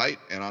at Kenneth Hite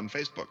and on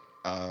Facebook.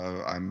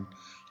 I'm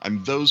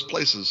those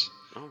places.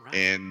 All right.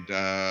 And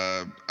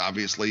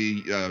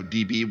obviously,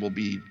 DB will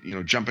be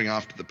jumping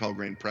off to the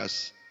Pelgrane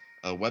Press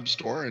web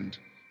store, and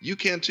you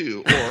can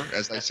too. Or,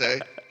 as I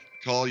say,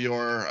 call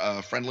your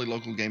friendly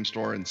local game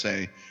store and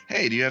say,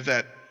 "Hey, do you have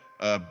that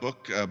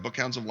book,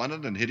 Bookhounds of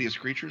London and Hideous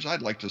Creatures?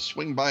 I'd like to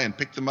swing by and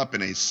pick them up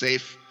in a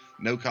safe,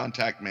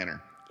 no-contact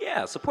manner."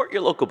 Yeah, support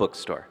your local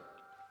bookstore.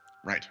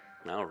 Right.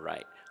 All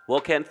right. Well,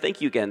 Ken,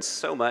 thank you again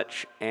so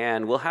much,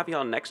 and we'll have you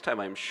on next time,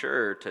 I'm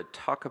sure, to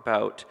talk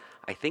about,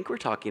 I think we're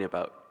talking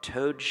about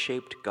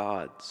toad-shaped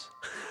gods.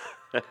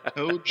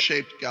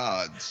 Toad-shaped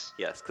gods.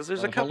 Yes, because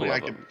there's a couple of them.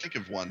 If only I could think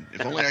of one.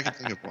 If only I could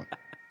think of one.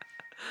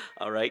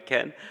 All right,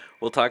 Ken.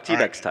 We'll talk to you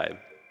next time.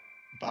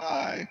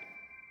 Bye.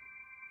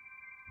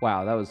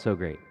 Wow, that was so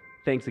great.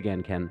 Thanks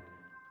again, Ken.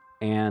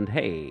 And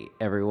hey,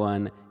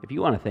 everyone, if you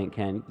want to thank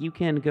Ken, you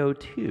can go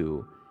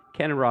to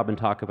Ken and Robin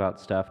Talk About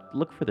Stuff.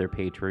 Look for their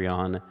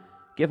Patreon.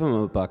 Give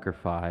them $1 or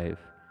 $5.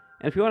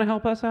 And if you want to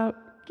help us out,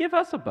 give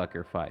us $1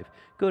 or $5.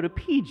 Go to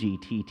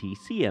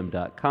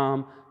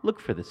pgttcm.com. Look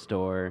for the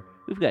store.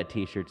 We've got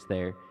t-shirts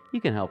there.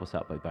 You can help us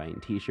out by buying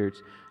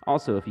t-shirts.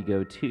 Also, if you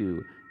go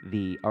to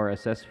the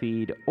RSS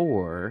feed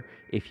or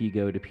if you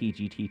go to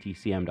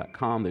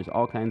pgttcm.com, there's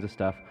all kinds of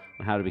stuff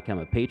on how to become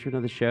a patron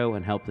of the show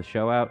and help the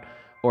show out.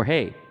 Or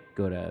hey,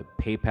 go to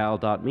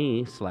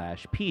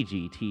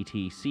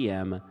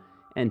paypal.me/pgttcm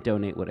and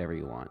donate whatever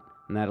you want.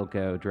 And that'll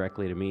go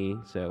directly to me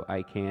so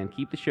I can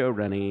keep the show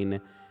running,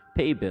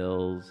 pay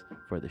bills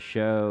for the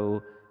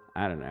show,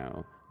 I don't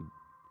know,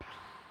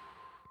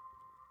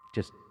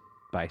 just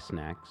buy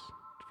snacks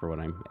for when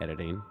I'm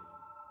editing,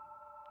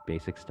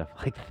 basic stuff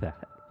like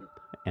that,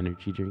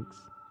 energy drinks.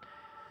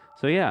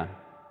 So yeah,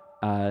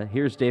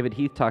 here's David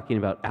Heath talking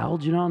about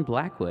Algernon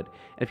Blackwood.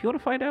 And if you want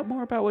to find out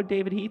more about what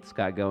David Heath's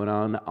got going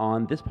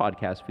on this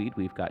podcast feed,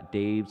 we've got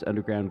Dave's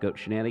Underground Goat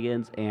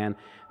Shenanigans and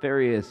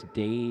various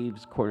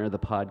Dave's Corner of the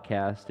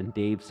Podcast and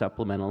Dave's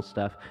Supplemental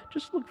stuff.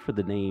 Just look for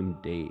the name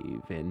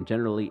Dave, and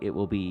generally it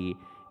will be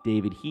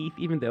David Heath,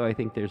 even though I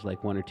think there's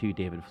like one or two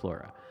David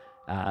Flora.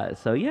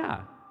 So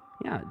yeah,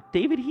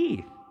 David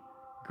Heath,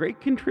 great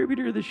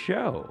contributor to the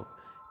show.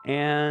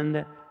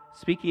 And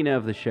speaking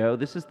of the show,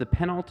 this is the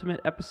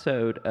penultimate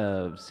episode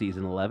of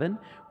Season 11.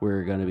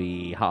 We're going to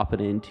be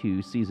hopping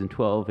into Season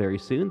 12 very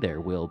soon.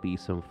 There will be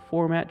some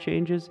format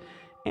changes.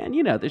 And,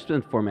 there's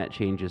been format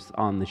changes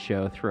on the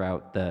show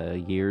throughout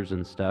the years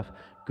and stuff,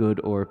 good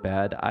or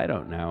bad. I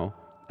don't know.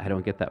 I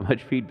don't get that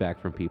much feedback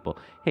from people.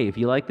 Hey, if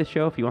you like the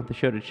show, if you want the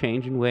show to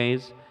change in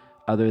ways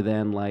other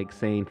than, like,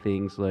 saying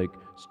things like,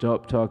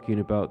 stop talking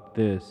about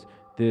this,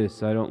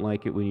 I don't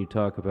like it when you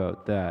talk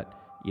about that,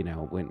 I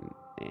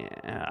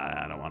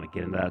don't want to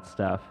get into that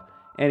stuff.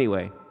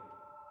 Anyway,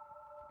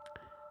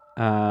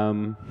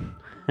 not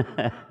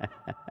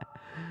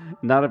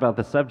about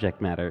the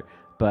subject matter,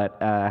 but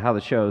how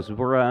the shows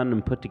run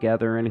and put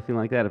together or anything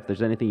like that. If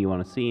there's anything you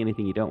want to see,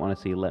 anything you don't want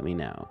to see, let me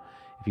know.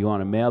 If you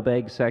want a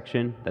mailbag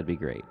section, that'd be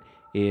great.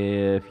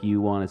 If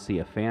you want to see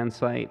a fan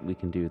site, we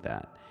can do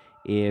that.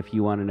 If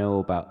you want to know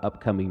about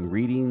upcoming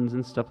readings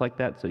and stuff like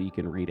that, so you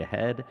can read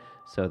ahead,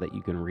 so that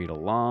you can read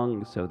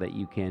along, so that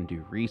you can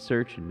do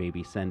research and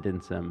maybe send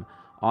in some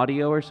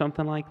audio or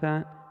something like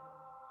that.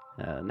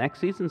 Next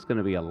season's going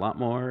to be a lot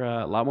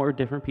more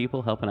different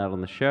people helping out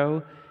on the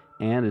show,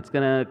 and it's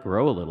going to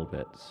grow a little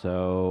bit.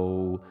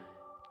 So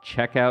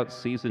check out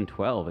season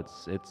 12.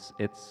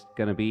 It's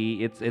going to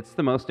be it's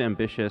the most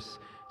ambitious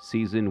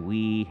season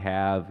we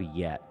have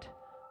yet.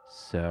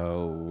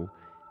 So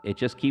it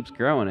just keeps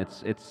growing.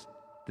 It's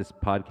this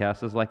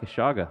podcast is like a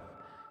shoggoth.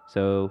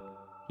 So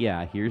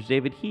yeah, here's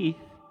David Heath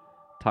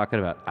talking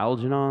about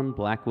Algernon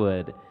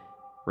Blackwood.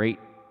 Rate,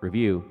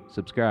 review,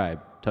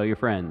 subscribe, tell your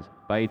friends,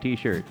 buy a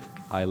t-shirt.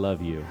 I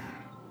love you.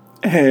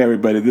 Hey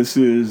everybody, this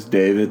is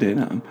David,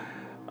 and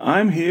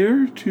I'm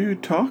here to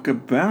talk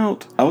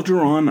about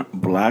Algernon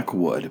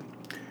Blackwood.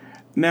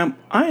 Now,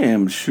 I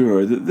am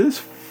sure that this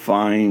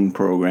fine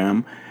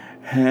program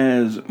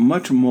has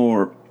much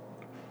more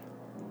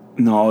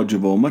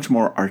knowledgeable, much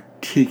more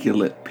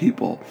articulate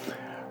people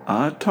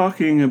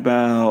talking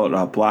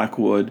about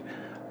Blackwood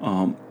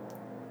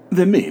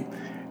than me.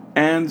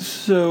 And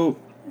so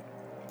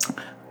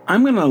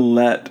I'm going to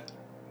let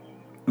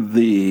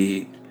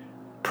the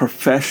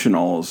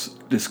professionals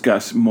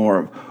discuss more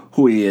of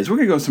who he is. We're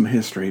going to go some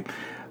history,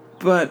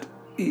 but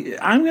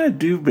I'm going to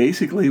do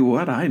basically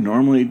what I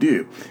normally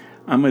do.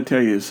 I'm going to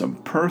tell you some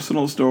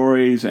personal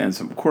stories and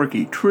some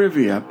quirky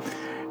trivia.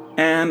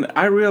 And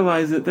I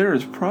realize that there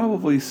is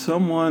probably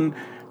someone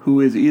who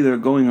is either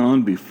going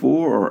on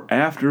before or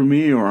after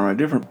me or on a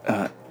different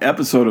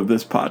episode of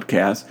this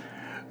podcast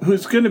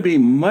who's going to be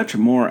much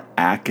more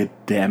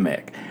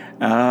academic,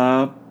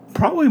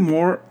 probably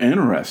more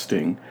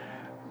interesting,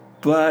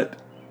 but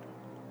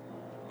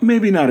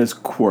maybe not as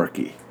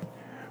quirky.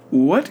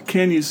 What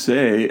can you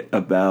say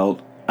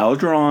about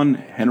Algernon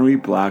Henry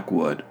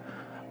Blackwood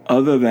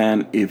other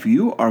than if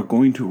you are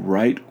going to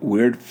write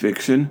weird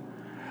fiction,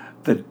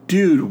 the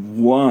dude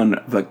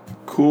won the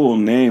cool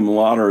name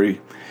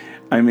lottery?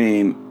 I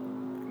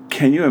mean,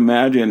 can you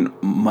imagine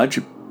much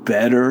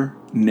better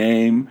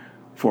name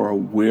for a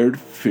weird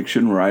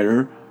fiction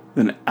writer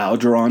than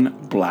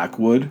Algernon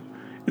Blackwood?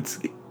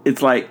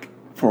 It's like,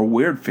 for a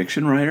weird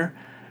fiction writer,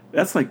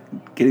 that's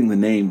like getting the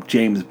name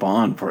James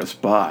Bond for a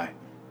spy.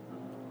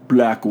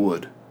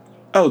 Blackwood.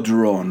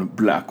 Algernon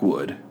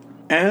Blackwood.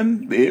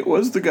 And it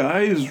was the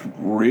guy's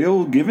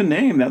real given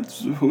name.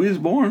 That's who he was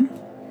born.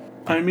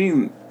 I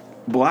mean,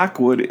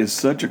 Blackwood is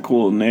such a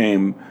cool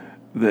name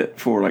that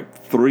for like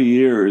 3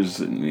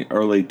 years in the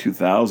early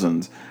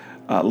 2000s,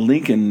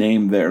 Lincoln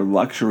named their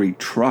luxury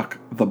truck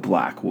the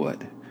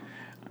Blackwood.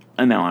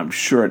 And now I'm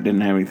sure it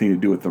didn't have anything to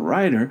do with the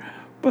writer,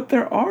 but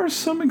there are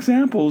some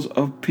examples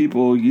of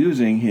people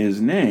using his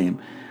name.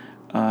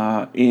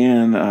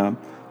 In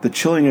The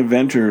Chilling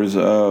Adventures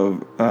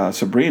of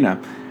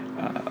Sabrina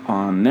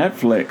on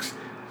Netflix,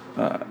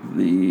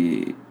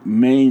 the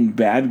main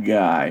bad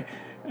guy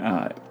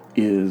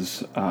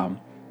is,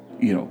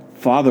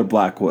 Father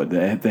Blackwood,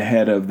 the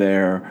head of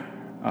their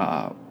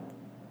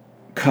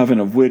coven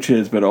of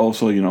witches, but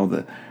also,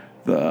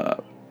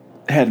 the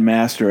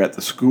headmaster at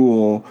the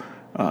school,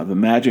 the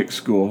magic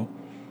school.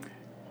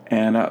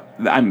 And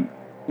I'm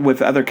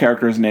with other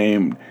characters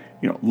named,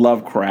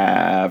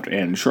 Lovecraft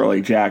and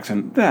Shirley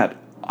Jackson. That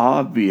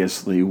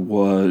obviously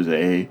was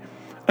an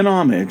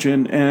homage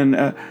and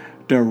a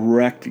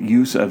direct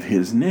use of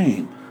his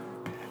name.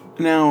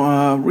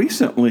 Now,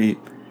 recently,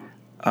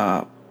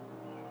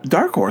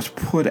 Dark Horse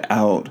put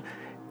out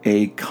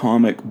a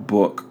comic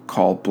book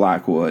called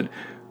Blackwood,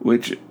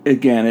 which,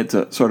 again, it's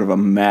a sort of a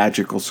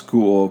magical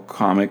school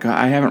comic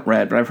I haven't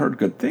read, but I've heard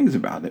good things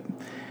about it.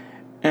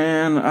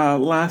 And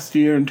last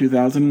year in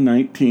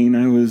 2019,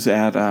 I was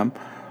at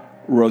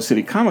Rose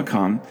City Comic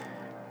Con,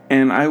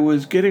 and I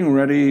was getting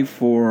ready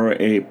for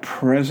a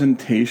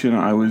presentation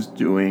I was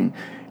doing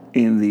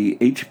in the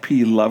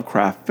H.P.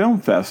 Lovecraft Film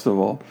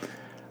Festival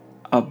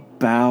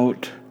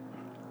about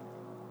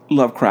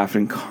Lovecraft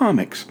and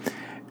comics.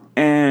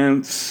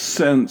 And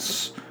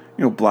since,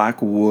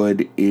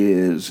 Blackwood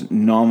is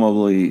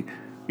nominally,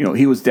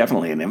 he was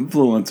definitely an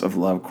influence of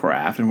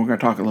Lovecraft, and we're going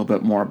to talk a little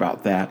bit more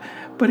about that,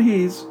 but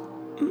he's,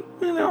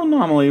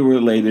 nominally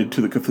related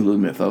to the Cthulhu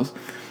mythos.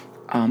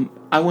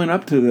 I went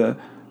up to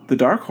the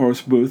Dark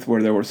Horse booth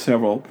where there were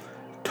several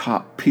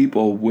top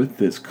people with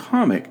this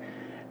comic,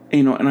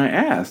 and I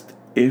asked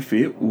if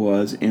it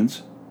was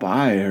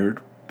inspired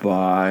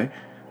by,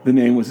 the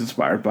name was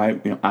inspired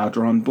by,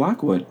 Algernon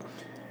Blackwood.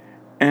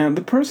 And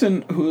the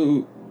person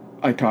who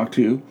I talked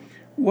to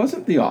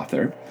wasn't the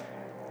author,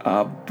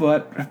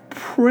 but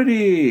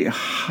pretty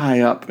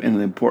high up in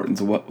the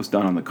importance of what was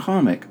done on the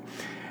comic,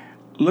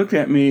 looked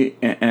at me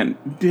and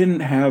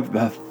didn't have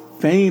the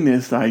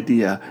faintest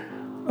idea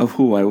of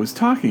who I was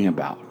talking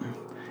about.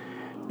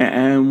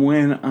 And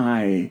when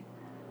I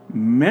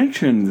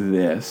mentioned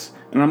this,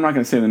 and I'm not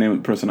going to say the name of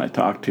the person I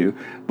talked to,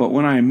 but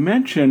when I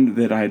mentioned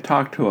that I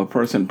talked to a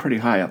person pretty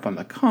high up on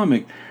the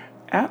comic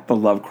at the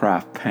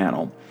Lovecraft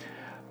panel,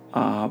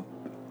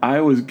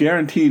 I was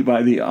guaranteed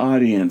by the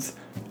audience,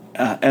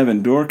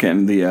 Evan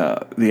Dorkin,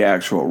 the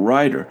actual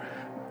writer,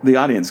 the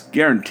audience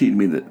guaranteed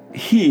me that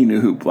he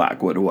knew who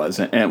Blackwood was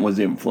and was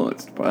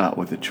influenced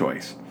with the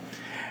choice.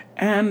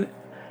 And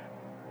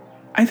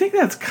I think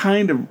that's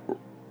kind of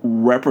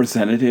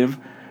representative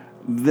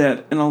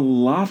that in a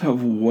lot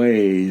of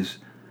ways,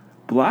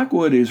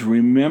 Blackwood is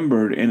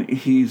remembered, and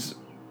he's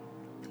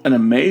an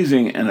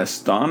amazing and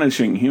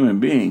astonishing human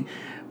being,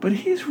 but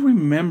he's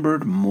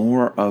remembered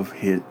more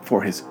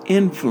for his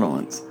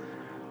influence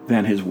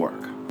than his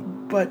work.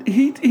 But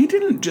he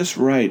didn't just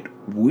write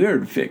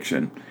weird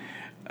fiction.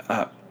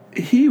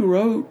 He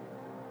wrote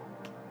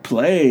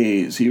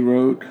plays, he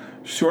wrote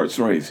short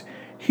stories,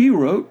 he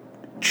wrote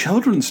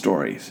children's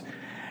stories.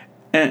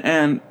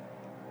 And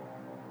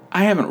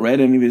I haven't read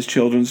any of his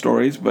children's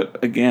stories,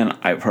 but again,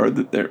 I've heard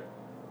that they're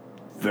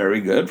very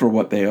good for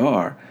what they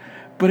are.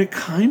 But it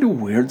kind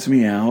of weirds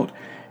me out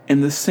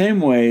in the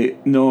same way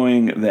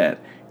knowing that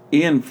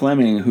Ian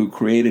Fleming, who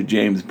created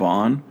James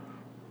Bond,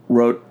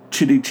 wrote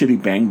Chitty Chitty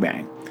Bang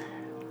Bang.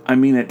 I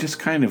mean, it just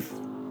kind of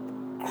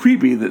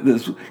creepy that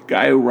this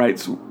guy who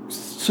writes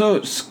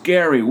so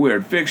scary,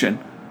 weird fiction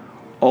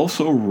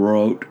also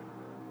wrote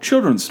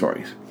children's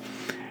stories.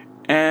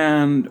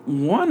 And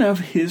one of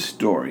his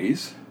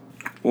stories,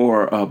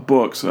 or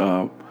books,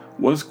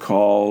 was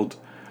called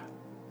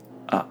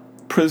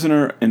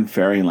Prisoner in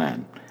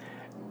Fairyland.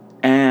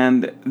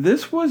 And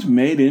this was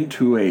made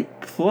into a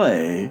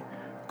play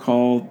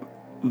called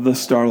The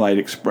Starlight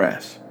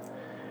Express.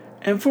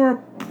 And for a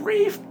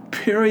brief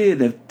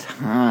period of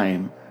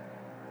time,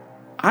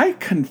 I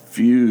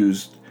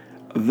confused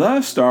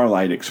The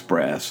Starlight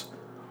Express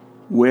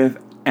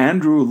with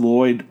Andrew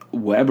Lloyd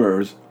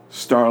Webber's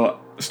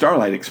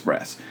Starlight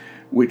Express,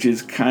 which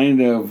is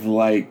kind of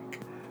like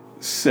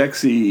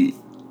sexy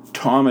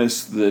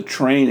Thomas the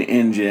Train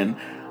Engine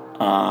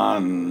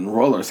on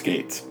roller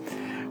skates.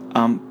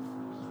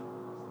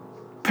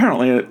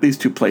 Apparently, these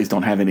two plays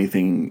don't have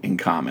anything in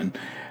common.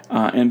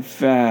 In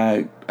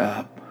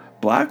fact,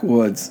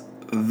 Blackwood's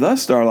The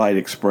Starlight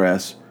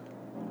Express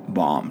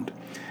bombed.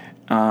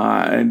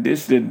 And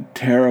this did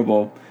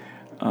terrible.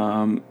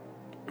 And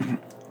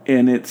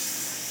it's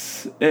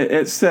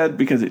sad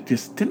because it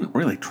just didn't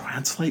really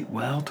translate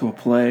well to a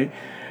play.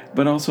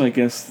 But also, I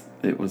guess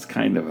it was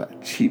kind of a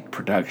cheap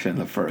production,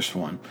 the first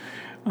one.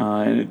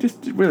 And it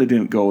just really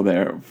didn't go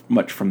there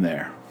much from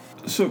there.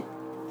 So,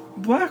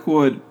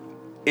 Blackwood,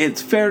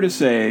 it's fair to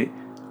say,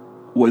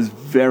 was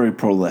very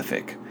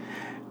prolific.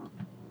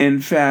 In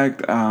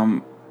fact,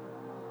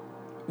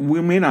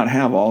 we may not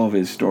have all of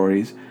his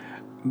stories.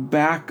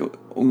 Back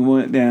we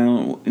went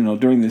down,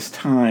 during this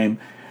time,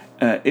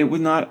 it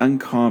was not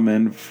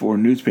uncommon for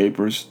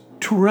newspapers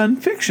to run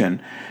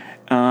fiction,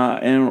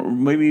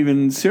 and maybe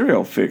even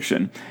serial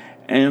fiction.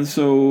 And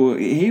so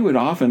he would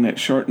often, at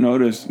short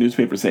notice,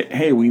 newspapers say,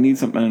 "Hey, we need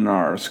something in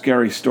our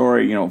scary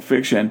story,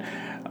 fiction."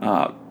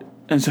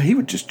 And so he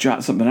would just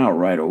jot something out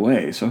right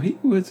away. So he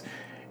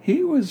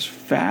was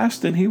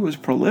fast and he was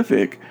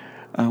prolific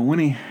when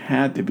he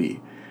had to be.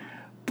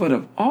 But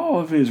of all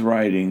of his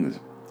writings,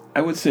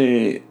 I would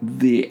say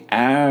the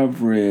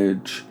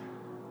average,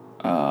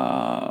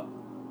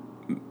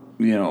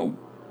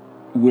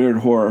 weird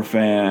horror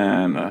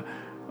fan,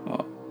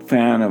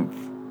 fan of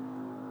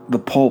the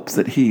pulps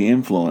that he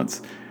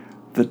influenced,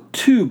 the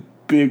two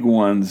big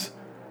ones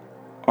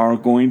are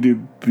going to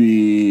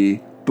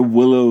be The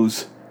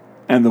Willows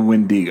and The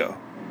Wendigo,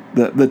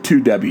 the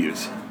two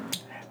W's.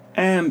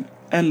 And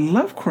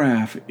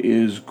Lovecraft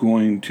is he's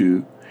going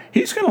to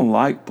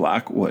like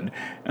Blackwood.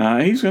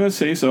 He's going to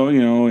say so,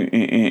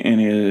 in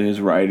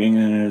his writing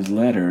and in his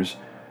letters.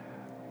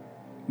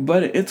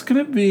 But it's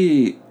going to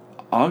be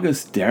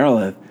August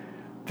Derleth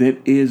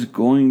that is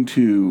going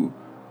to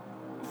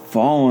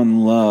fall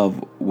in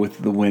love with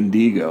the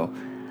Wendigo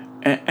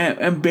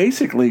and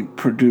basically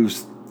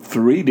produce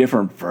 3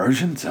 different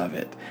versions of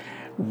it,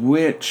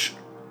 which,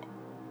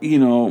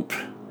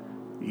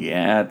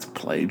 it's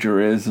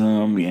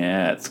plagiarism,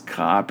 it's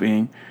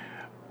copying,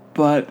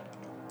 but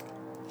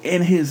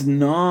in his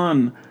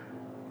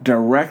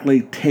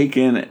non-directly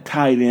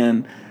tied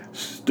in,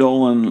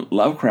 stolen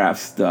Lovecraft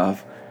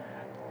stuff,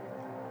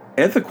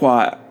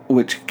 Ithaquat,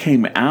 which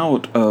came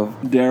out of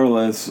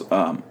Derleth's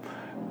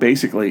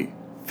basically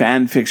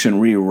fan fiction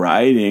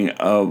rewriting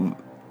of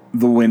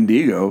the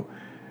Wendigo,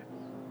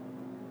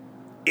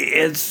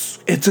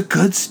 it's a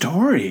good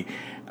story.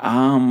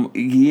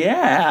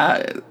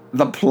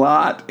 The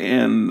plot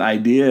and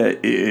idea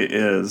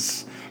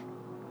is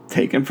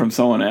taken from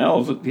someone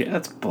else.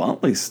 It's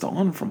bluntly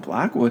stolen from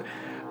Blackwood,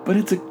 but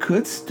it's a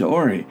good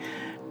story.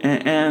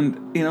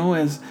 And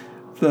as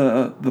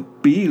the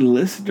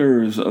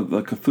B-listers of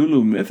the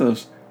Cthulhu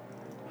mythos,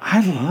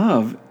 I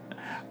love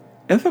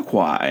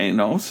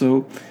Ithaquat,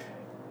 so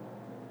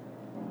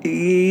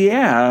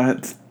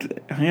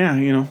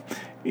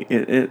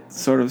it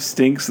sort of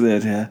stinks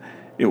that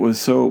it was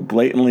so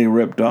blatantly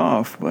ripped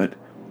off, but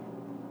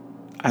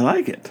I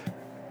like it.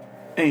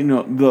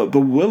 And the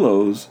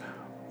Willows,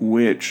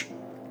 which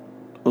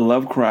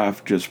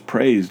Lovecraft just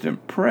praised,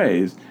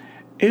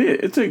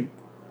 it's a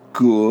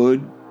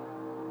good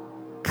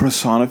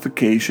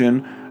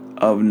personification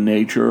of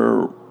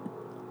nature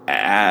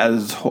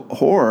as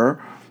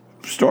horror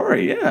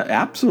story. Yeah,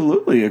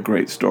 absolutely a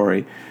great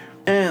story.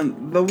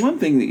 And the one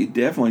thing that you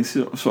definitely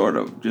sort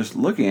of, just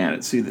looking at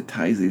it, see that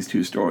ties these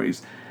two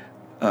stories,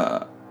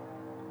 a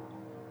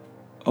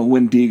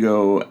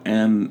Wendigo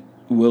and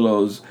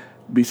Willows,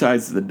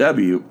 besides the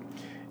W,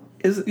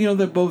 is,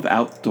 they're both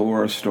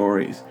outdoor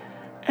stories.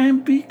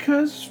 And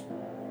because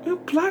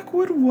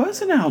Blackwood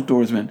was an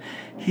outdoorsman,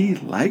 he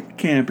liked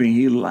camping,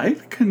 he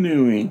liked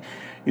canoeing,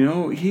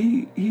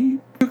 he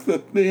took the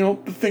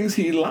things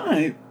he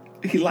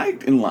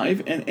liked in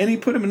life, and he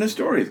put them in his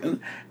stories. And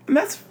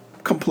that's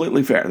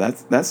completely fair.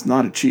 That's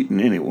not a cheat in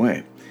any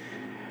way.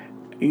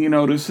 You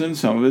notice in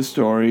some of his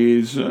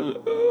stories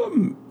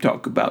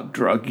talk about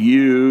drug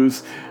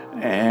use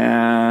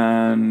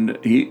and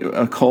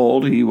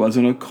occult. He was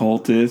an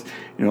occultist,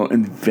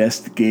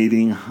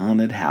 investigating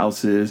haunted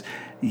houses.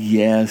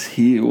 Yes,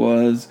 he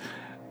was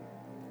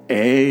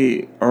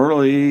maybe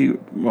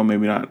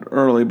not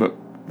early, but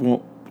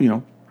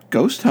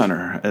ghost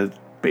hunter, as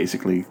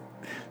basically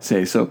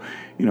say. So,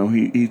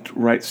 he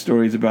writes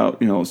stories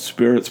about,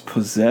 spirits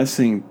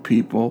possessing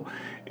people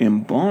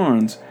in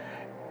barns.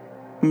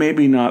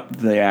 Maybe not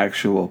the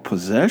actual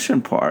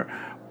possession part,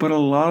 but a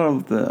lot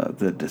of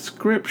the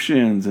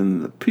descriptions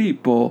and the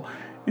people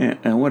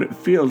and what it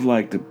feels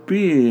like to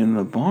be in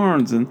the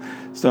barns and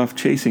stuff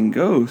chasing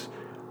ghosts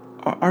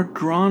are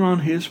drawn on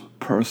his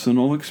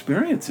personal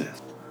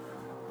experiences.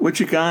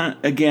 Which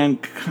again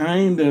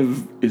kind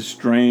of is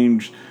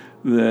strange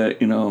that,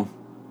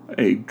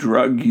 a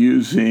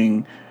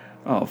drug-using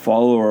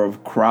follower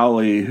of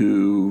Crowley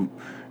who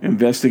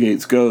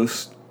investigates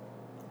ghosts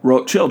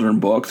wrote children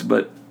books,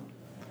 but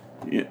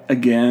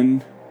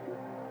again,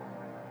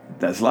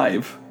 that's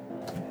life.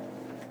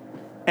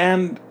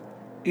 And,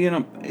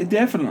 it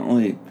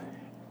definitely,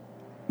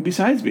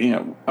 besides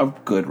being a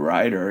good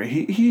writer,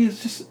 he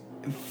is just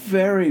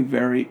very,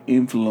 very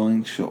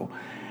influential.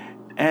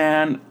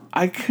 And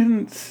I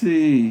couldn't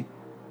see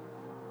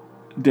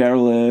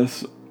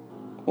Daedalus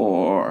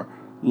or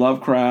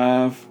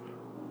Lovecraft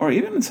or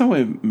even in some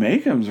way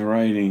Makeham's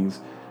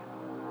writings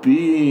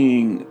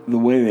being the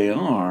way they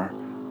are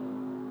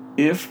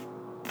if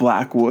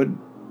Blackwood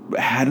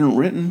hadn't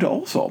written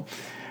also.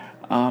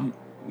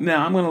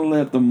 Now, I'm going to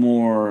let the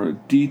more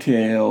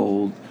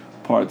detailed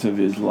parts of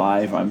his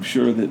life, I'm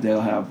sure that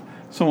they'll have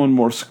someone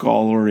more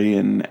scholarly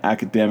and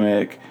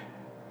academic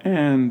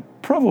and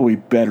probably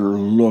better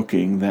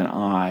looking than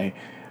I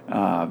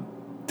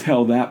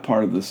tell that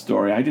part of the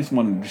story. I just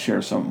wanted to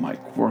share some of my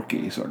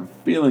quirky sort of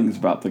feelings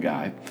about the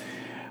guy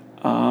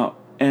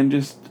and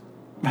just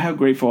how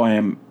grateful I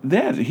am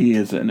that he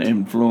is an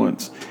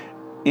influence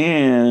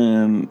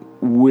in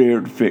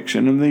weird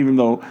fiction. And even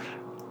though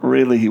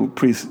really he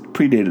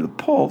predated the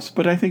pulps,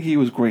 but I think he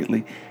was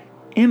greatly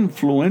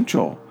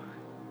influential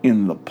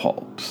in the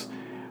pulps.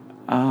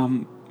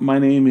 My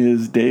name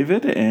is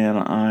David, and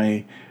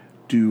I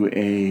do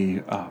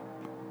a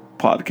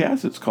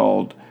podcast. It's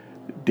called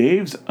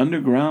Dave's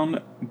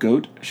Underground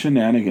Goat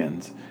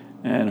Shenanigans,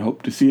 and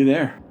hope to see you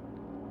there.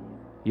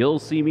 You'll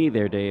see me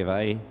there, Dave.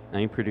 I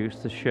produce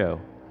the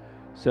show.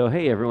 So,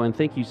 hey, everyone,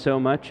 thank you so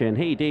much. And,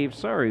 hey, Dave,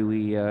 sorry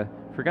we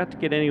forgot to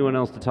get anyone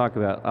else to talk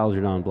about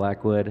Algernon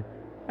Blackwood.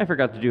 I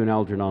forgot to do an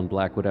Algernon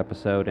Blackwood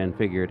episode and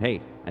figured,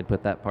 hey, I'd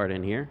put that part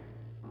in here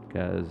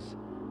because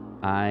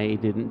I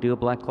didn't do a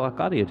Black Clock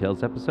Audio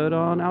Tales episode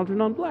on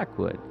Algernon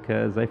Blackwood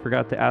because I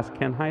forgot to ask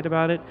Ken Hite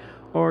about it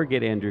or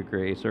get Andrew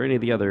Grace or any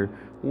of the other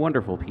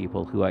wonderful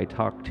people who I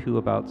talked to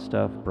about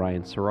stuff.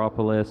 Brian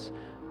Seropoulos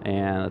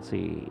and, let's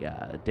see,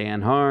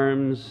 Dan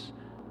Harms.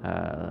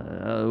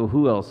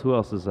 Who else? Who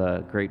else is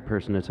a great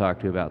person to talk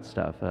to about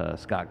stuff?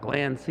 Scott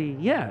Glancy.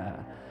 Yeah.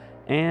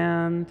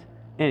 And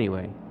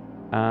anyway,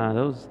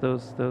 those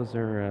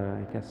are,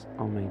 I guess,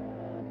 all my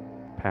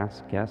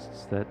past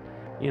guests that,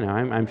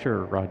 I'm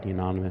sure Rodney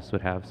Anonymous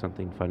would have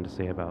something fun to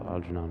say about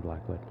Algernon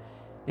Blackwood.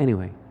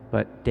 Anyway,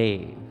 but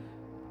Dave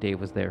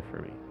was there for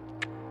me.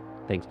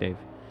 Thanks, Dave.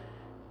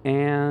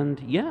 And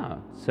yeah,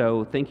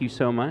 so thank you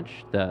so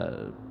much.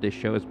 This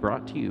show is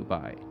brought to you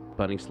by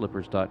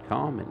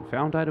BunnySlippers.com and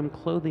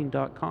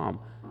FoundItemClothing.com.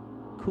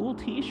 Cool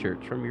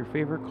t-shirts from your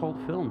favorite cult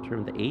films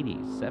from the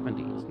 80s,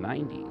 70s,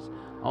 90s,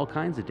 all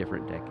kinds of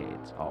different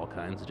decades, all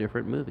kinds of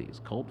different movies,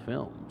 cult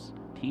films,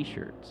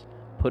 t-shirts.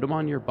 Put them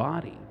on your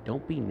body.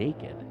 Don't be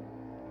naked.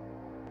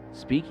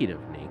 Speaking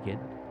of naked,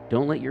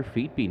 don't let your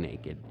feet be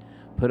naked.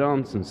 Put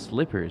on some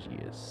slippers, you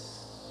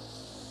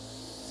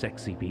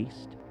sexy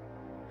beast.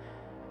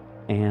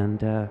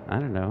 And, I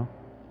don't know.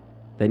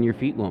 Then your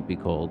feet won't be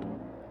cold.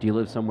 Do you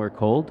live somewhere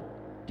cold?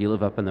 Do you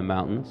live up in the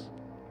mountains?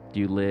 Do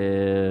you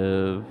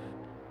live,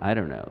 I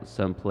don't know,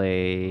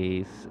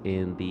 someplace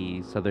in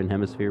the southern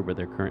hemisphere where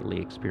they're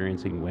currently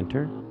experiencing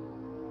winter?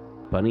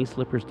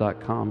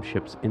 BunnySlippers.com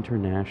ships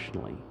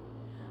internationally.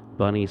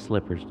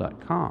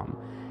 BunnySlippers.com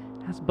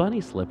has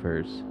bunny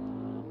slippers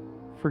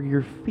for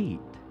your feet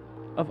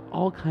of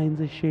all kinds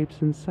of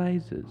shapes and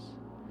sizes.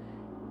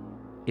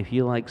 If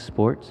you like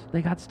sports,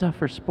 they got stuff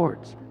for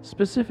sports.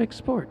 Specific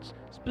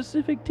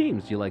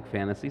teams. You like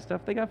fantasy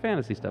stuff? They got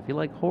fantasy stuff. You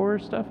like horror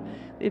stuff?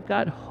 They've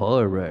got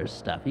horror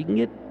stuff. You can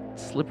get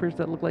slippers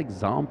that look like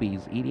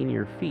zombies eating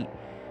your feet.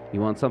 You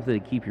want something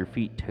to keep your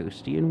feet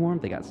toasty and warm?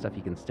 They got stuff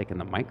you can stick in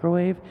the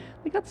microwave.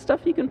 They got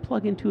stuff you can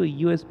plug into a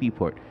USB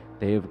port.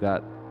 They've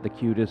got the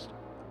cutest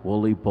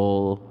woolly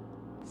bull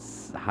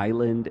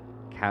Highland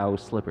cow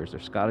slippers. They're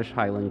Scottish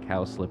Highland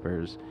cow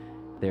slippers.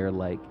 They're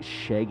like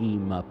shaggy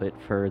Muppet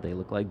fur. They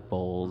look like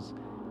bowls.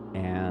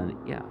 And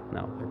yeah,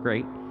 no, they're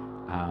great.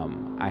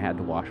 I had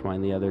to wash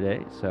mine the other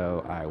day,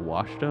 so I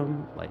washed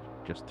them,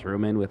 just threw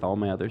them in with all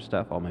my other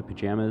stuff, all my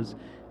pajamas.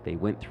 They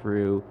went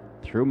through,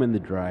 threw them in the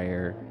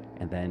dryer,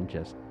 and then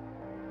threw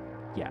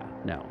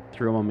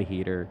them on my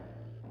heater.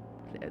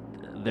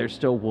 They're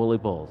still woolly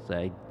bulls.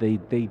 They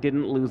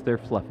didn't lose their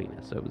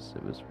fluffiness. It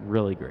was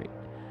really great.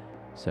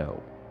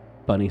 So,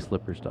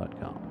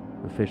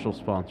 BunnySlippers.com, official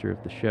sponsor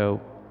of the show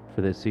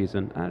for this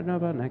season. I don't know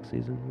about next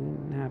season.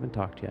 We haven't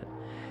talked yet.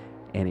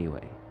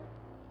 Anyway,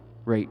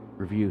 rate,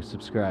 review,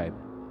 subscribe.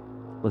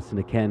 Listen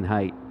to Ken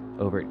Hite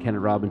over at Ken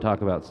and Robin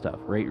Talk About Stuff.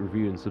 Rate,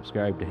 review, and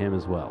subscribe to him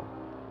as well.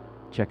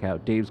 Check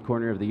out Dave's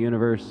Corner of the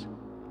Universe,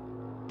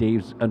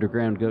 Dave's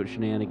Underground Goat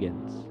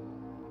Shenanigans,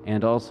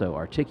 and also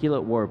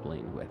Articulate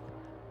Warbling with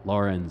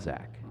Laura and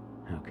Zach.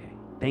 Okay,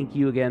 Thank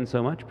you again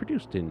so much.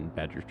 Produced in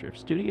Badger Drift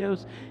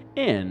Studios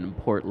in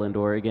Portland,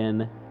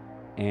 Oregon.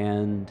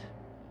 And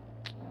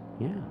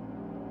yeah,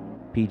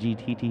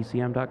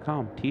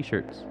 pgttcm.com.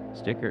 T-shirts,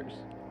 stickers,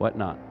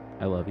 whatnot.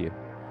 I love you.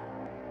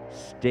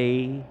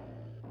 Stay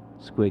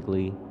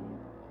squiggly.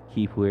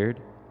 Keep weird.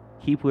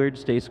 Keep weird,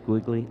 stay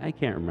squiggly. I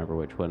can't remember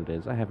which one it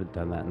is. I haven't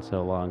done that in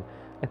so long.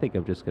 I think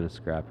I'm just going to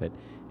scrap it.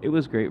 It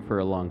was great for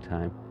a long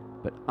time,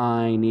 but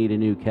I need a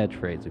new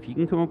catchphrase. If you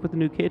can come up with a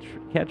new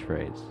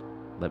catchphrase,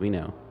 let me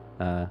know.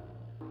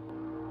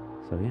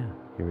 So yeah,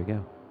 here we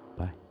go.